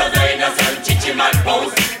 Gangsters no in a certain chichi man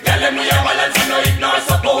pose. Tell them we have balance and no if not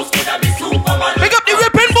suppose. Coulda be supermodel. Pick up the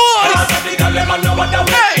ripping boys.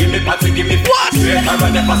 Hey. Give me party, give me what? Straight and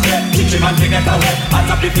run the first step. Chichi man to get away.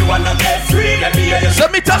 Hands up if you wanna get free. Let me hear you.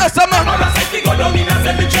 Let me tell you something. I'm a side go down in a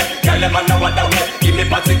cemetery. Tell them I know what the way. Give me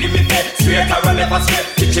party, give me pay. Straight and run the first step.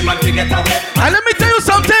 Chichi man to get away. And let me tell you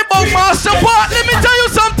something about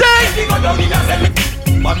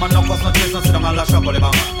trouble him.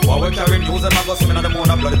 While we carry news and I go swimming on the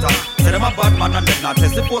moon of bloody tongue. Say them a bad man and them not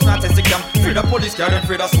test the post, not test the cam. Free the police, carry them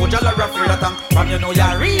free the soldier, like free the tank. From you know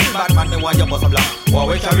you're real bad man, me want you bust a blank. While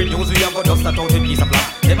we carry news, we have got dust that out in piece of black.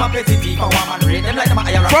 Them a petty thief and one man raid them like them a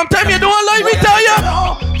higher. From time you don't like me, tell ya.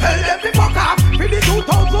 Tell them to fuck off. For the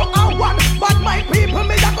 2001, but my people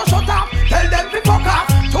me that go shut off. Tell them to fuck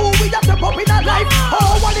off. Two we have to pop in a life.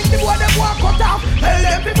 Oh, one in the boy them walk cut off. Tell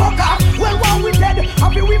them to fuck off. Well, one we dead.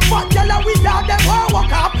 Happy we fought, yellow we down them all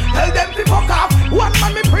walk off. Tell them to fuck off. One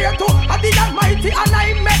man me pray to, I the Almighty and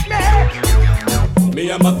I met me. Me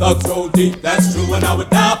and my thugs so deep, that's true. And I would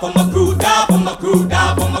die for my crew, die for my crew,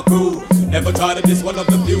 die for my crew. Never try to diss one of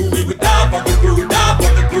the few. We would die for the crew, die for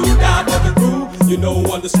the crew, die for the crew. You know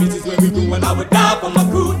on the streets is where we do. And I would die for my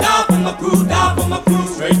crew, die for my crew, die for my crew.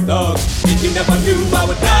 Straight thugs, if you never knew, I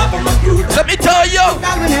would die for my crew. Let me tell you,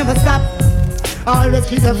 I will never stop. Always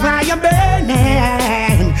keep the fire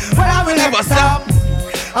burning. Well, I will never stop.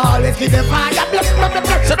 Always keep the fire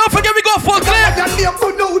burning. So don't forget we got full clip.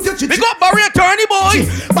 We got Barry and Turney boy.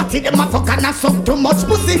 But if them a fuck and a suck too much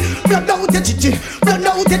pussy, blood out the chichi, blood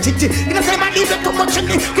out the chichi. You know say man leave it too much in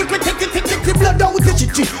it. Quick, blood out the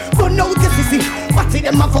chichi, blood out the sissy. But if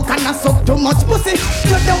them a fuck and a suck too much pussy,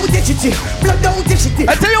 blood out the chichi, blood out the chichi.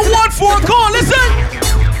 I tell you one for a call, listen.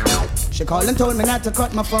 She called and told me not to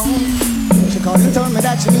cut my phone. She called and told me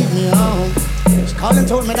that she need me home. She called and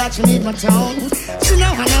told me that she need my tone. She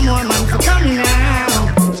know I know more man for coming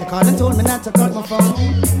now. She called and told me not to cut my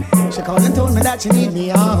phone. She called and told me that she need me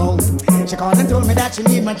home. She called and told me that she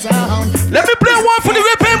need my tone. Let me play one for the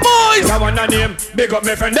whipping boys. I want a name, big up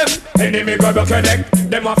me friend them. Enemy go back your neck.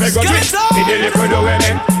 Them a fake go drink. Did the liquid away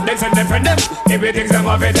them. Then send them friend them. Everything's them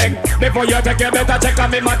off a thing. Before you take your better check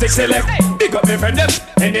on me matic select. Big up me friend them.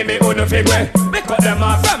 Enemy who no fake way. We cut them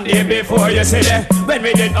off from there before you see them. When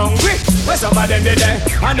we get hungry, where some of them did there.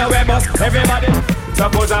 I know we must everybody.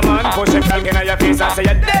 Suppose a man push him down in your face and say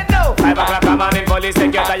you're dead now. 5 o'clock a man in police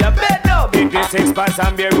take you to your bed now. Big 6 pants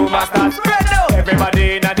and beer room and start spread now.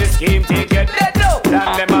 Everybody in the scheme take you dead now.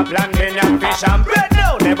 Plan them a plan, Kenyan fish and bread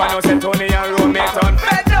now. Never know say Tony and roommate on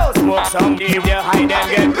bed now. Smoke some deep, you hide and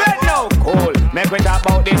get bread now. Cool, make we talk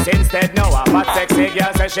about this instead now. A fat sexy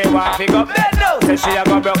girl say she want to go bed now. Say she a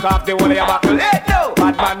go broke off the whole of your buckle head now.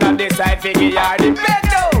 Bad man on this side figure you the bed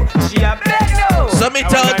now. She a bed now. So me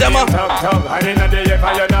tell them a and in the day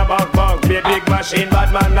fire na bug be a big machine,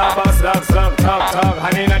 bad man na bus slug talk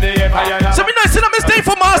and in the day fire na. So me not send a mistake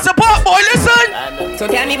for Master Pop boy, listen. So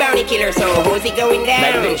tell me bounty killer, so who's he going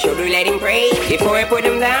down? Should we let him pray before I put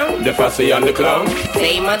him down? The fussy and the clown.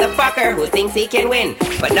 Say motherfucker who thinks he can win,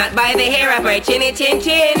 but not by the hair of my chinny chin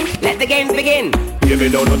chin. Let the games begin. Give me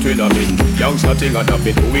down not with a bit. Youngster thing and I've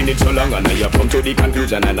been doing it so long, and I have come to the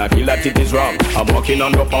conclusion and I feel that it is wrong. I'm walking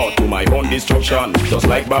on the path to my own destruction. Just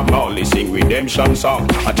like Bob Marley sing redemption song.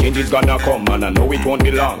 A change is gonna come and I know it won't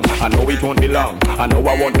be long. I know it won't be long. I know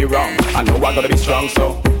I won't be wrong. I know I gotta be strong,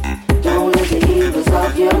 so don't let the evils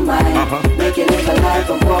of your mind make you live a life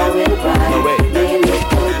of war and crime. No way. May you look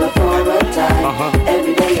good before a time.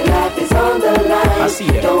 Every day your life is on the line. I see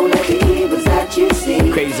that. Don't let the evils that you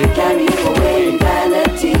see crazy carry you away in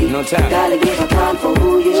vanity. No time. Gotta give account for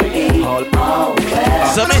who you be. Oh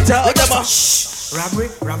well. So me tell them a Robbery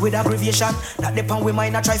with abbreviation. Not the pan we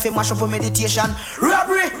mind, I try to mash up a meditation.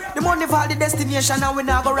 Robbery, the money for the destination. And we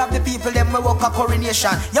now go rob the people, then we walk a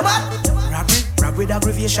coronation. Yeah man? Robbery with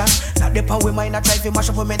abbreviation. Not the pan we mind, I try to mash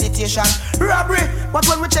up a meditation. Robbery, but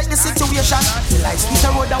when we check the situation, the lights speed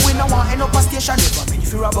the road and we no want end up a station. Never made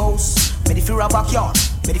if you rob a house, made if you rob a backyard,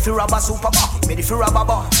 made if you rob a supermarket, made if you rob a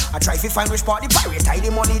bar. I try to find which part the pirate tie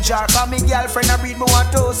the money jar. Cause me girlfriend a breed me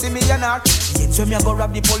want to see me and her. Yet when me a go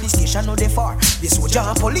rob the police station, no they far. The soldier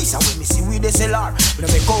and police, and when me see we the SLR. We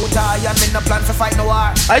don't make out high and me no plan to fight no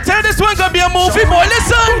war. I tell you this one gonna be a movie, boy,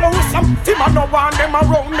 listen. Team man no want them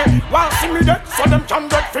around me. Want see me dead, so them can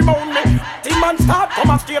get free moan me. Team man start from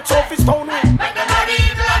a state so fi stone me. Make them not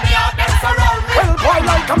evil and the heart them surround me. Well boy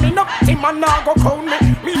like a me no, team man now go crown me.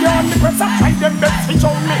 Me on the press and try them best fi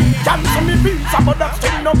show me. Cancel me beats but that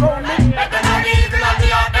still no ground me. Make them not evil and the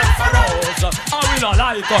heart them surround me. And we no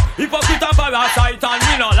like hypocrite and parasite, and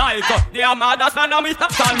we no like they are mad as man and we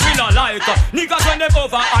stop and we no like niggas when they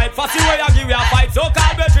overhype. Fussy way I give you a fight, so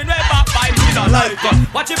call between way backbite. We no like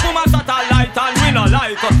watch it from a satellite, and we no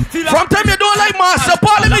like. From time you don't like Master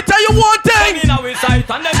Paul, let me tell you one thing.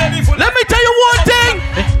 Let me tell you one thing.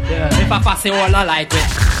 If a fussy one no like it,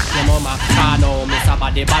 your mama can't know Mr.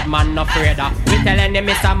 Body bad man no afraid of. We telling them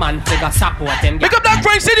Mr. Man figure support him. Pick up that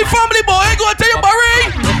Green City family boy, ain't gonna tell you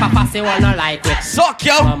Barry. If a fussy one no like it, suck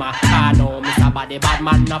yo. Mama can't know Mr. Body bad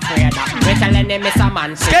man no afraid of. We telling them Mr.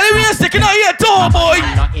 Man Skelly we ain't sticking out here too boy.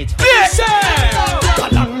 Yeah.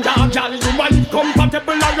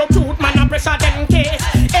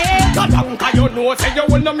 long, cause you know say you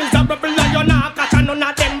will no miserable and you not catch none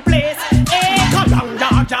of them place. Hey, come long,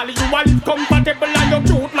 dog, girl, you a live comfortable and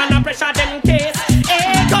you cute man a pressure them case.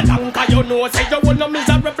 Hey, come long, cause you know say you will no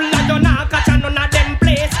miserable and you not catch none of them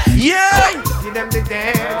place. Yeah! Give them the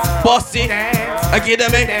dance, bust it, dance, give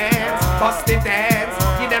them it, dance, bust it,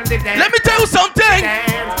 dance, give them the dance. Let me tell you something.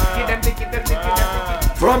 Dance, give them the.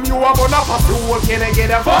 From you I'm gonna pop you, can I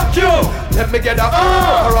get a fuck you? Let me get a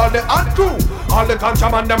for all the hot crew. All the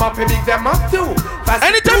contraband them up, big them up too.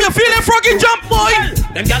 Anytime you feeling froggy jump, boy.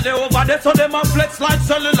 Them gal they over there, so them a flex like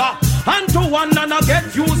cellular. And to one and I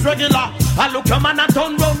get used regular. I look your man and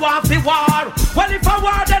turn round war the war. Well if I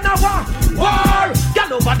war then I war.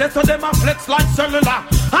 Gal over there, so them a flex like cellular.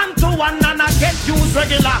 And to one and I get used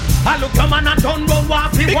regular. I look your man and turn round war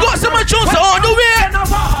the war. Because some of choose on the way.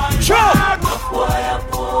 Sure. Boy, I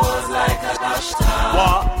pose like a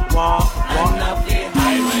hashtag. War. And up the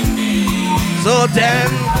highway. So then,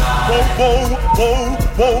 whoa.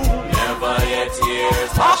 Never yet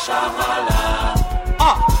hears Mashahala.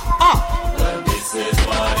 Well, this is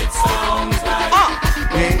what it sounds like.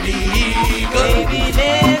 Baby,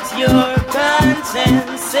 let your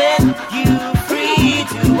conscience set you free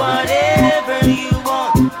to whatever you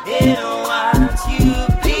want and what you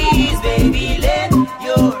please. Baby, let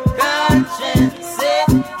your conscience set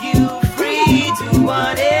you free to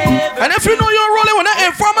whatever. And if you know you're rolling when I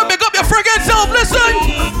inform and pick up your friggin' self, listen.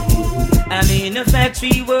 I'm in a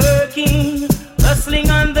factory working, hustling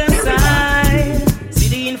on the side. See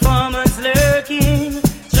the informers lurking,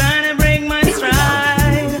 trying to break my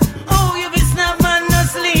stride. Oh, you be snap man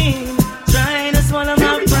hustling, trying to swallow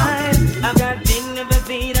my pride. I've got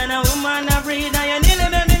dignity and a woman I breathe. I nearly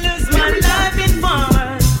made me lose my life in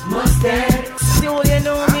farmers. Mustard, so you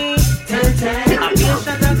know me. I feel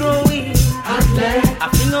shot and growing. I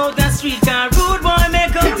fling out the street car, rude boy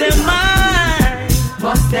make up their mind.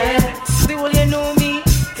 Mustard, so you know me.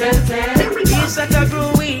 Feel shot and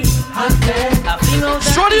growing.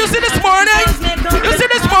 Shorty, you see this morning? You see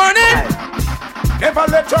this morning? Never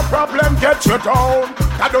let your problem get you down.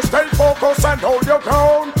 Gotta stay focused and hold your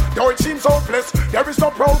ground. Though it seems hopeless, there is no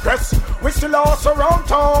progress. We still lost around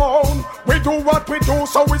town. We do what we do,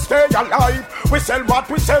 so we stay alive. We sell what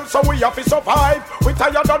we sell, so we have to survive. We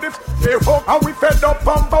tired of the hope, and we fed up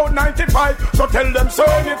from about 95. So tell them, so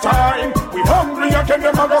anytime we hungry again,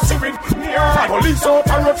 them a go see it. Yeah. Police out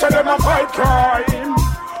and road, say them a fight crime.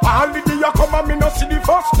 All the day you come and me no see the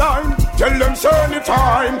first time. Tell them so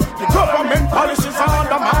anytime the government policies are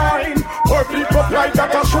undermined. Poor people like that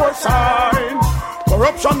a sure sign.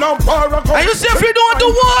 Corruption and power. And you see if you don't do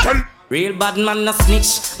what? Real bad man no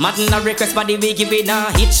snitch. Mad no request but the way give it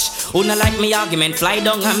a hitch. Who no like me argument, fly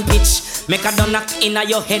down and pitch. Make a don knock inna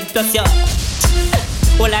your head plus your.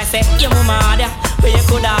 Well I say, your mama there. Where you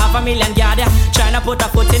coulda have a million yard there. Tryna put a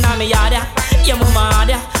foot inna me yard there. Your mama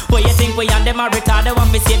there. Where you think we and them are retarded?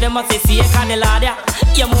 Want me save them must see a candle there.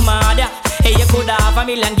 Your mama there. Hey you coulda have a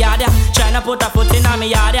million yard there. Tryna put a foot inna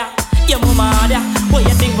me yard there. Your mama there. Where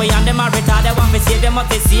you think we and them are retarded? Want me save them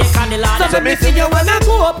must see a candle there. So me see you wanna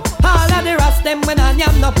go up. All of the rest them when I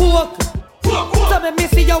am no pork. So me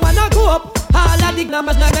see you wanna go up. All of the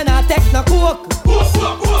numbers not gonna take no coke.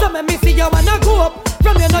 So me see you wanna go up.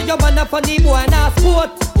 From you know you wanna funny boy and a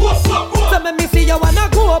sport. So me see you wanna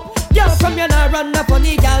go up. Girl from you know run up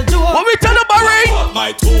funny girl joke. What we tell the Barry?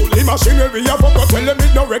 My tool, the machinery I forgot tell them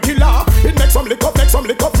it no regular. It makes some lick up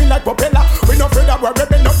feel like propeller. We no afraid that we're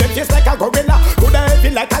ripping up them face like a gorilla. Coulda heavy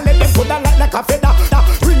like a lead, them coulda like a feather.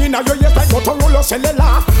 Ringing out your ears like Motorola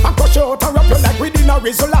cellular. And push you out and wrap you like within a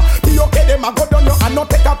Rizzola. Be okay, them a go down you and not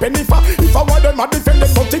take a penny for. If I want them a defend them,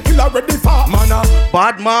 particular ready for. Man,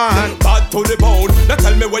 bad man, bad to the bone. Now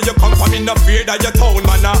tell me where you come from, in the fear that you town,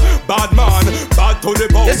 man. Bad man, bad to the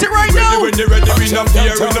bone. Is it right now? When you ready, we no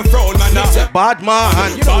fear in the throne, man. Bad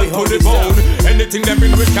man, bad to the bone. Anything that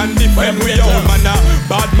bring we can defend we own, man.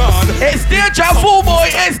 Bad man. It's Deja Vu, boy.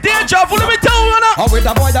 It's Deja Vu. Let me tell you, man. How with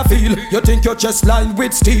a boy I feel? You think your chest lined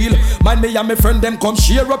with steel? Mind me and my friend them come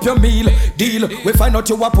share up your meal. Deal. We find out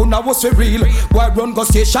you up on a what's real. Boy run go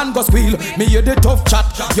station go squeal. Me hear the tough chat.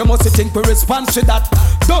 You must think we respond to that.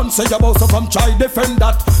 Don't say about so come try defend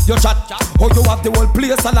that. You chat. Oh you have the whole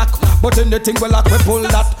place a lock. But anything we lock we pull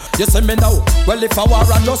that. You say me now. Well if a war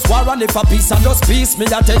and just war and if a peace and just peace. Me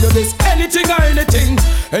I tell you this. Anything or anything.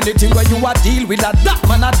 Anything where you a deal with that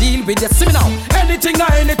man a deal with. You see me now. Anything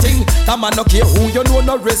or anything. That man no care who you know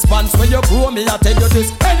no response. When you grow me I tell you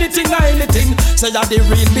this. Anything or anything. Say you're the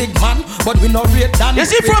real big man. But we no rate than. You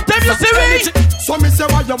see from time you see me. So me say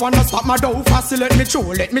why you wanna stop my dough? Fast, let me through.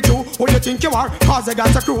 Who you think you are? Cause I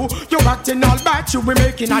got a crew. You acting all bad, you be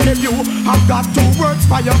making a debut. I've got 2 words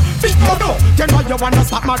for you. Big dough. Then why you wanna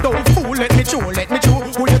stop my dough? Fool, let me through.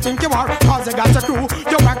 Who you think you are? Cause I got a crew.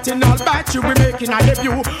 You acting all bad, you be making a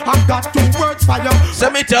debut. I've got 2 words for you. So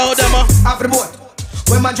me tell them after the boat,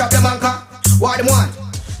 when man drop them anchor, what them want?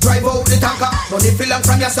 Drive out the tanker. Don't they feel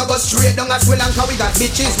from your so go straight down at Sri Lanka. We got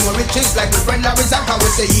bitches, more riches like my friend Larry Zanka. We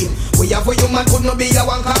say yeah, we have a human could not be a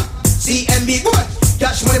wanker. CMB good,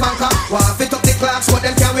 cash money banker. Want fit up the clocks, what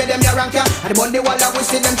them can't wear them your ranker. And the money wall we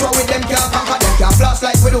see them throw with them can't conquer. Them can't floss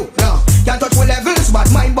like we do, no. Can't touch with levels, but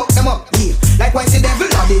mind buck them up, yeah. Likewise the devil,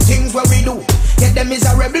 all the things where we do. Get them is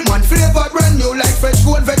a rebel man, flavor brand new like fresh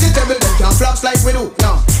gold vegetable. Them can't floss like we do,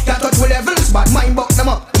 no. Can't touch with levels, but mind buck them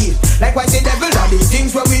up, yeah. Likewise the devil, all the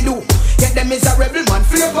things where we do. Get them is a rebel man,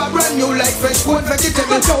 flavor brand new like fresh gold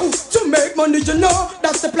vegetable. To make money, you know,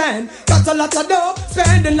 that's the plan. Got a lot of dough,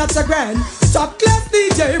 spending lots of grand. Top class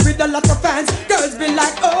DJ with a lot of fans. Girls be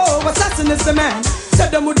like, oh, assassin is the man. Said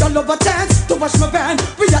them would all love a chance to wash my van.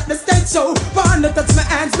 We at the stage show, wanna touch my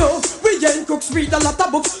hands, no. We ain't cooks, read a lot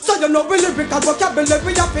of books, so you know we lyrical vocabulary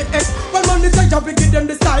we have it. Well, money say we give them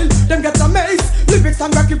the style, them get amazed. Lyrics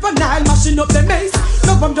and rocky for Nile, mashing up the maze.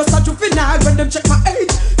 No, I'm just a juvenile when them check my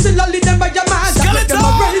age. Still I lead them by your mind, I make them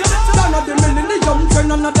a rage. Down of the millennium,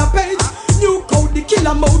 turn another page. New code, the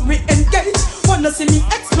killer mode, we engage. Wanna see me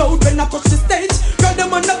explode when I touch the stage. Girl, them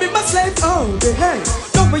wanna be my slave, oh, they hate.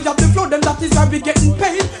 Now we have the flow, them that is why we getting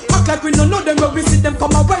paid. Act like we don't know them when we see them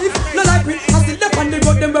come a wave. No like we, I see them on the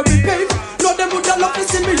road, them where we pave. No, them would love to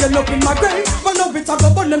see me end up in my grave. But now we talk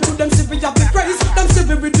about them to them, see we have the praise. Them see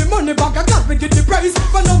we with the money back, I glad we get the praise.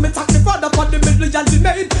 But now me talk the father for the million we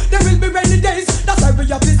made. There will be rainy days, that's why we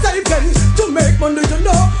have the save them. To make money, you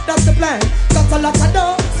know, that's the plan. Got a lot of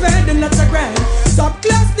dough, spending lots of grand. Top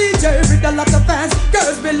class DJ with a lot of fans.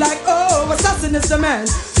 Girls be like, oh, assassin is the man.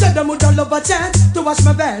 Said them would all love a chance to wash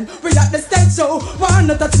my van. We at the stage show,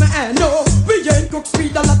 wanna touch my hand. No, we ain't cooks,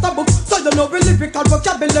 read a lot of books, so you know we lyrical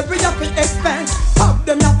vocabulary have to expand. Pop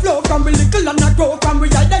them that flow from we little and not grow. From we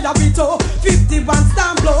are there we toe 51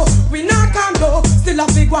 stand blow. We not can go, still a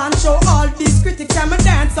big one show. All these critics and my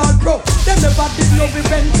dance all pro. Them never did know we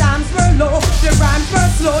when times were low. The rhymes were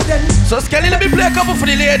slow then. So Skelly, let me play a couple for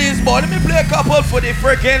the ladies, boy. Let me play a couple for the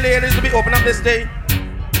freaking ladies. Let me open up this day.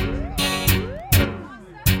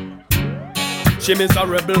 She is a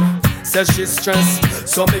rebel, says she's stressed,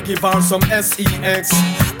 so me give her some sex.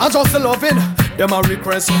 I just loving them a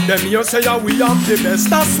request. Them here say we have the best.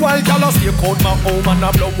 That's why y'all stay out my home and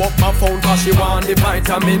I blow up my phone, cause she want the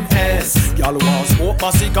vitamin S. Y'all want smoke my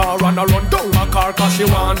cigar and I run down my car, cause she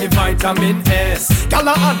want the vitamin S. Y'all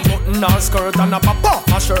a unbutton her skirt and a pop off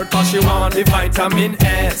my shirt, cause she want the vitamin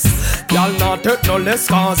S. Y'all not hurt no less,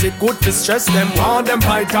 cause it good to stress. Them want them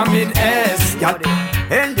vitamin S. Y'all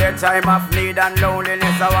in their time of need and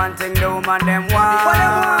loneliness, I want thing the woman them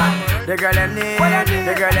want. The girl them need,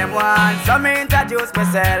 the girl them want. So me introduce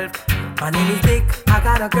myself. My name is Dick. I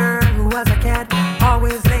got a girl who has a cat,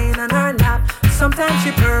 always laying on her lap. Sometimes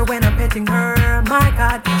she purr when I'm petting her. My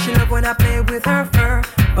God, she love when I play with her fur.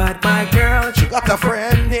 But my girl, she got a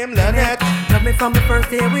friend named Lynette. Love me from the first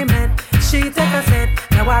day we met. She take a set,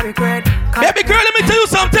 now I regret. Baby girl, let me tell you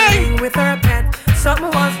something. With her pet, something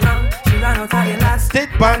was wrong. She ran out of elastic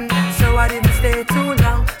band, so I didn't stay too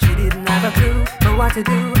long. She didn't have a clue for what to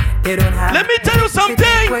do. They don't have. Let me tell you something.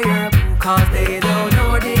 Cause they don't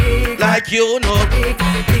know Dick. Like you know Dick.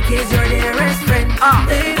 Dick is your dearest friend.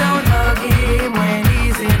 They don't hug him when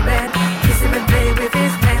he's in bed. Kiss him and play with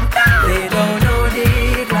his pen. They don't know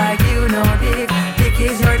Dick like you know Dick. Dick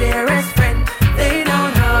is your dearest friend. They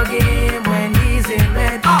don't hug him when he's in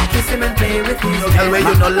bed. Kiss him and play with his pen. Tell where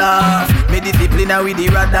you no laugh. Me discipline her with the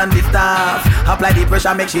rod and the staff. Apply the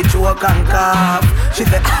pressure, make she choke and cough. She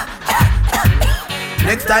said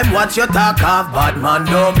next time watch your talk off. Bad man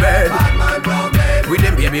don't bed. With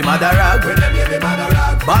them baby mother rag.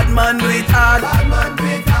 Bad man do it hard.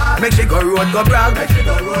 Make she go road go brag.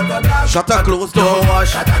 Shut her close door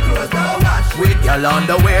wash. With y'all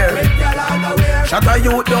underwear. Shut her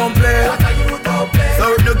youth don't play.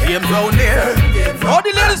 So the game down there. All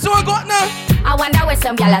the ladies who are got now. I wonder where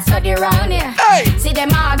some gyal are study round here. Hey. See them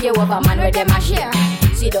argue over man where them a share.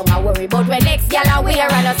 See don't a worry about when next gyal are wear.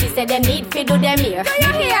 And us say them need fi do them here. Do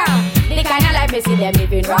you hear? The kind of life me see them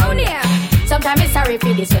living round here. Sometimes it's sorry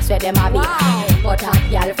for this just where them a be. But hot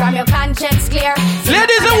gyal from your conscience clear.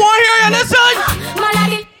 Ladies who want hear you listen. Man I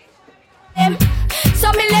did them.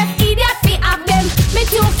 So me left idiot fi have them. Me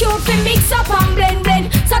too cute fi mix up and blend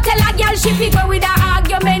blend. So tell a girl she fi go with her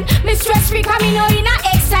argument. Me stress free cause me know in a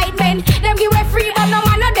excitement. Them give away free but no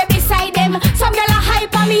man no dey beside them. Some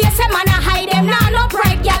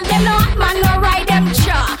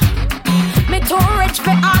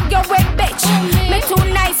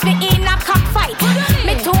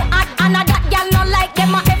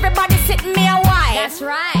That's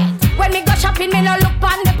right. When me go shopping, me no look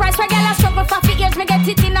on the price. Regular a struggle for years, me get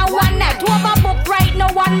it in a one night. Overbook right, no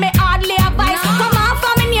one me hardly advise. Come on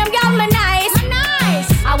for me name, girl, me nice.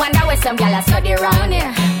 I wonder where some gyal a study round here.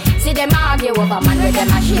 See them argue over man with them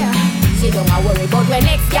a share. See don't a worry about when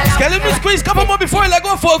next gyal. Let me squeeze couple more before I let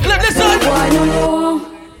go for a clip. Listen.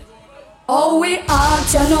 Oh, we are,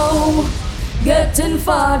 you know, getting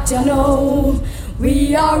fat, you know.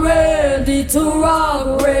 We are ready to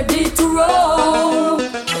rock, ready to roll.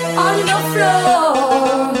 On the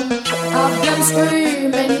floor, have them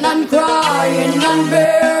screaming and crying and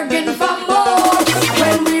begging for more.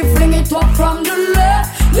 When we fling it up from the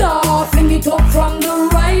left, yeah, fling it up from the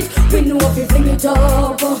right. We know if we fling it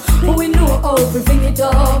up, we know how we fling it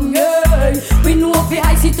up, yeah. We know if we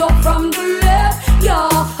ice it up from the left, yeah,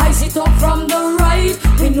 ice it up from the right.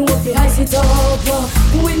 We know if we ice it up,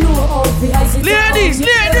 we know how we ice it up. Ladies. We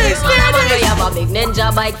have a big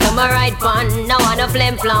ninja bike to my right pan. Now wanna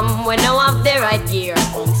flim flam when I have the right gear.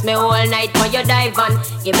 Bounce me all night when you dive on.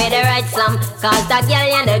 Give me the right slam, cause that girl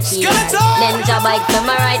you the key. Ninja bike to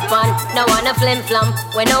my right pan. Now wanna flim flam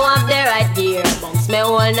when I have the right gear. Bounce me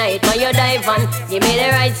all night when you dive on. Give me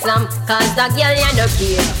the right slam, cause that girl you the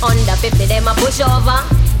key. Under 50 them a push over.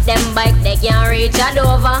 Them bike they can't reach a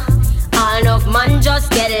Dover. All enough man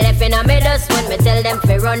just get left in a middle when me tell them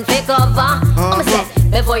fi run fi cover. Say,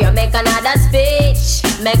 before you make another speech,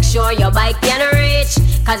 make sure your bike can reach.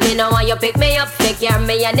 Cause me know when you pick me up, pick your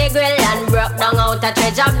me a nigga and broke down out a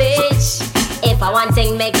treasure beach. If I want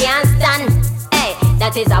thing me can't stand, hey,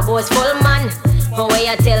 that is a boastful man. Who way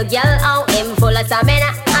you tell girl how him full of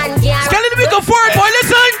stamina and can't. Skelly, me go forward, boy,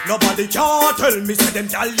 listen. Nobody can tell me say them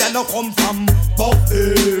gal ya no come from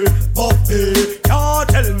Buffy. Can't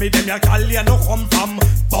tell me them ya gal ya no come from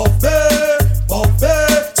Buffy.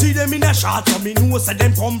 See them in a shot so me know say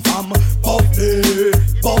them come from Buffy.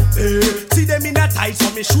 See them in a tight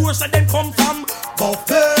so me sure say them come from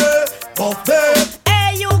Buffy.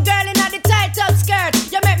 Hey you girl in a the tight up skirt,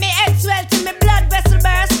 you make me head swell till me blood vessel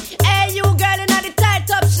burst. Hey you girl in a the tight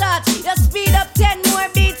up shot, you speed up 10 more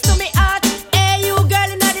beats to me heart. Hey you girl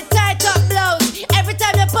in a the tight up blouse, every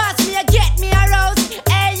time you pass me you get me aroused.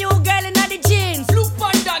 Hey you girl in a the jeans, look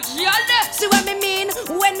on that girl. See what me mean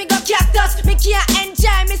when me go cactus, me can't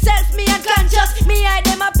enjoy myself, me unconscious. Me hide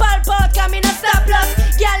them a pulp out, cause me no stop loss.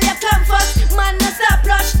 Girl you come first, man no stop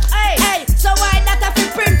rush. Hey, so why that I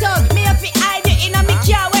feel print out? Me if I hide you in a me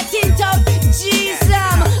car wet tint out. Jesus,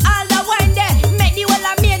 all the wine there, make the whole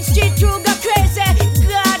of Main Street crew go crazy.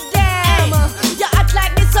 God damn, you act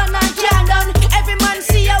like the sun and can down. Every man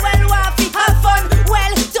see you well, waffy, have fun.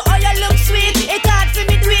 Well, to all you look sweet, it hard for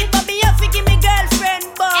me do it, but me have to give me girlfriend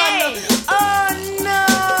bun. Oh no,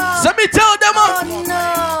 so me tell them oh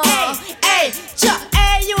no. Hey,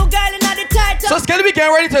 you girl in the title. So Skelly, we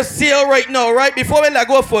getting ready to sail right now, right? Before we let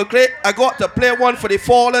go for a clip, I got to play one for the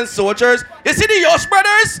fallen soldiers. You see the Yosh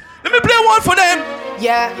brothers? Let me play one for them.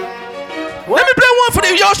 Yeah. Let me play one for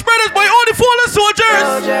the Yosh brothers, boy. All the fallen soldiers.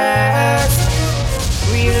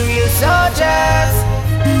 Real soldiers.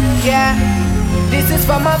 Yeah. This is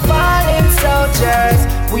for my fallen soldiers.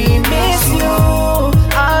 We miss you.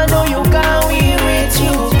 I know you gone, we with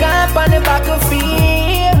you. Camp on the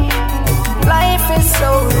battlefield. Life is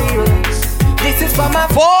so real. This is for my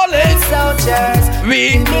fallen soldiers.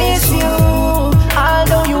 We miss you. I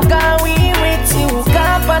know you gone, we with you.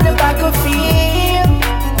 Camp on the battlefield.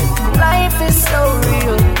 Life is so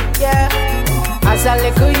real. Yeah. As a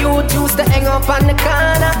little youth used to hang up on the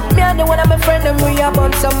corner. Me and the one of my friend and we have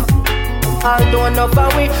on some. Although enough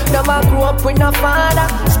and we never grew up with no father,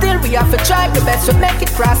 still we have to try the best to make it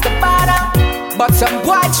cross the border. But some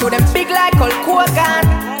boy show them big like Hulk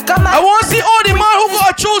Hogan. Come on. I want to see all the man who got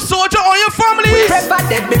a true soldier on your family. We prepare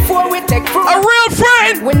that before we take fruit. A real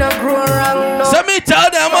friend. We not grow wrong, no. So me tell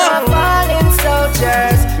them, fallen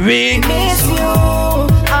soldiers. We miss you.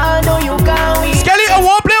 I know you gone. Skelly, I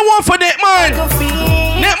won't play one for Nick man.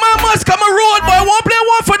 Nick man must come a road, but I won't play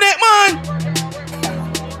one for Nick man.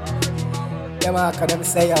 Them cause them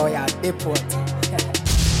say, oh yeah, deport.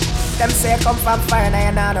 Them say come from fire and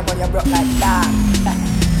you're not when you broke like that.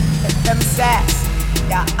 Them say,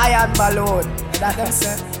 yeah, iron balloon. That them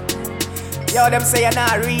say. Yo, them say you're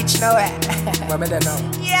not reach nowhere. What me they know?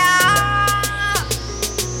 Yeah.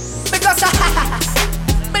 Because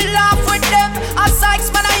me laugh with them. A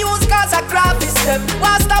Sykes man I use cause I graphish them.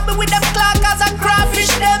 Why stop me with them clock cause I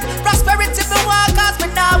graphish them. Prosperity me walk cause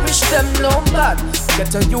me now wish them no bad.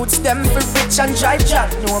 Get a youths them for rich and drive jack.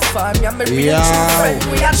 No farm, yeah, me real true friend.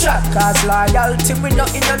 We a chat, cause loyalty we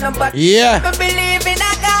not in a number. Yeah. Me believe in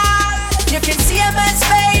a God. You can see a man's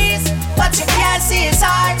face, but you can't see his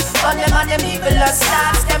heart. On them evil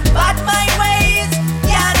starts, them bad my ways.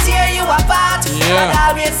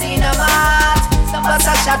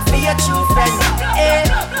 shot for your true friend. Eh,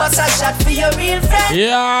 bust a shot for your real friend.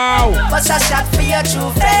 Yo. Bust a shot for your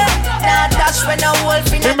true friend. Nah, dash when a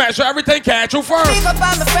wolf in a... make sure everything catch you first. Big up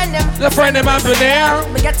on my friend them. The friend them up in there.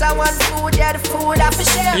 We get our one food, yeah, the food I for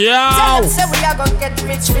share. Yo. Tell them say we are gonna get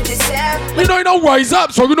rich for this year. You know you don't rise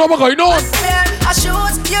up, so you know what's going on. I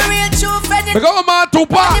shoot your real true friend. We got a man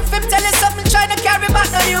Tupac. If him tell you something, try to carry back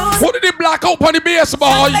no news. What did he black out on the base,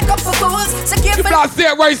 boy? Make up for fools, so the black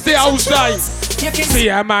there right there outside. You can see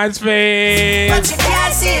a man's face. But you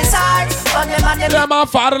can't see his heart. Yeah, man,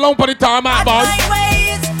 father alone for the time, man, boy.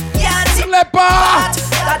 Leopard.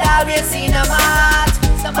 God always seen a mat.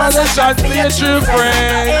 Bust a shot for your true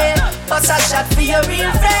friend. Bust a shot for your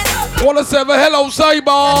real friend. Wanna say hello, say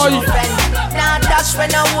boy. Now dash when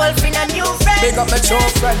a wolf in a new friend. Big up my true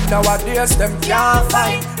friend, nowadays them can't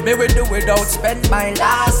find. Me will do without spend my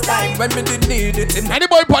last time. When me did need it in. Any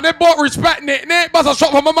boy put the boat respect Nick, bust a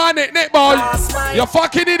shot for my man Nick boy. You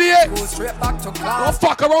fucking idiot. Go straight back to class. Don't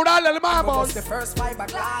fuck around that little man boy. The first five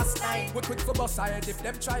back last night. We quick for bus side if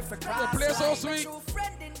them try for class. The place so sweet.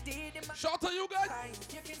 Shout to you guys.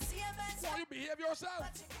 You behave yourself.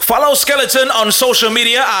 Follow Skeleton on social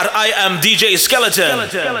media at I am DJ Skeleton.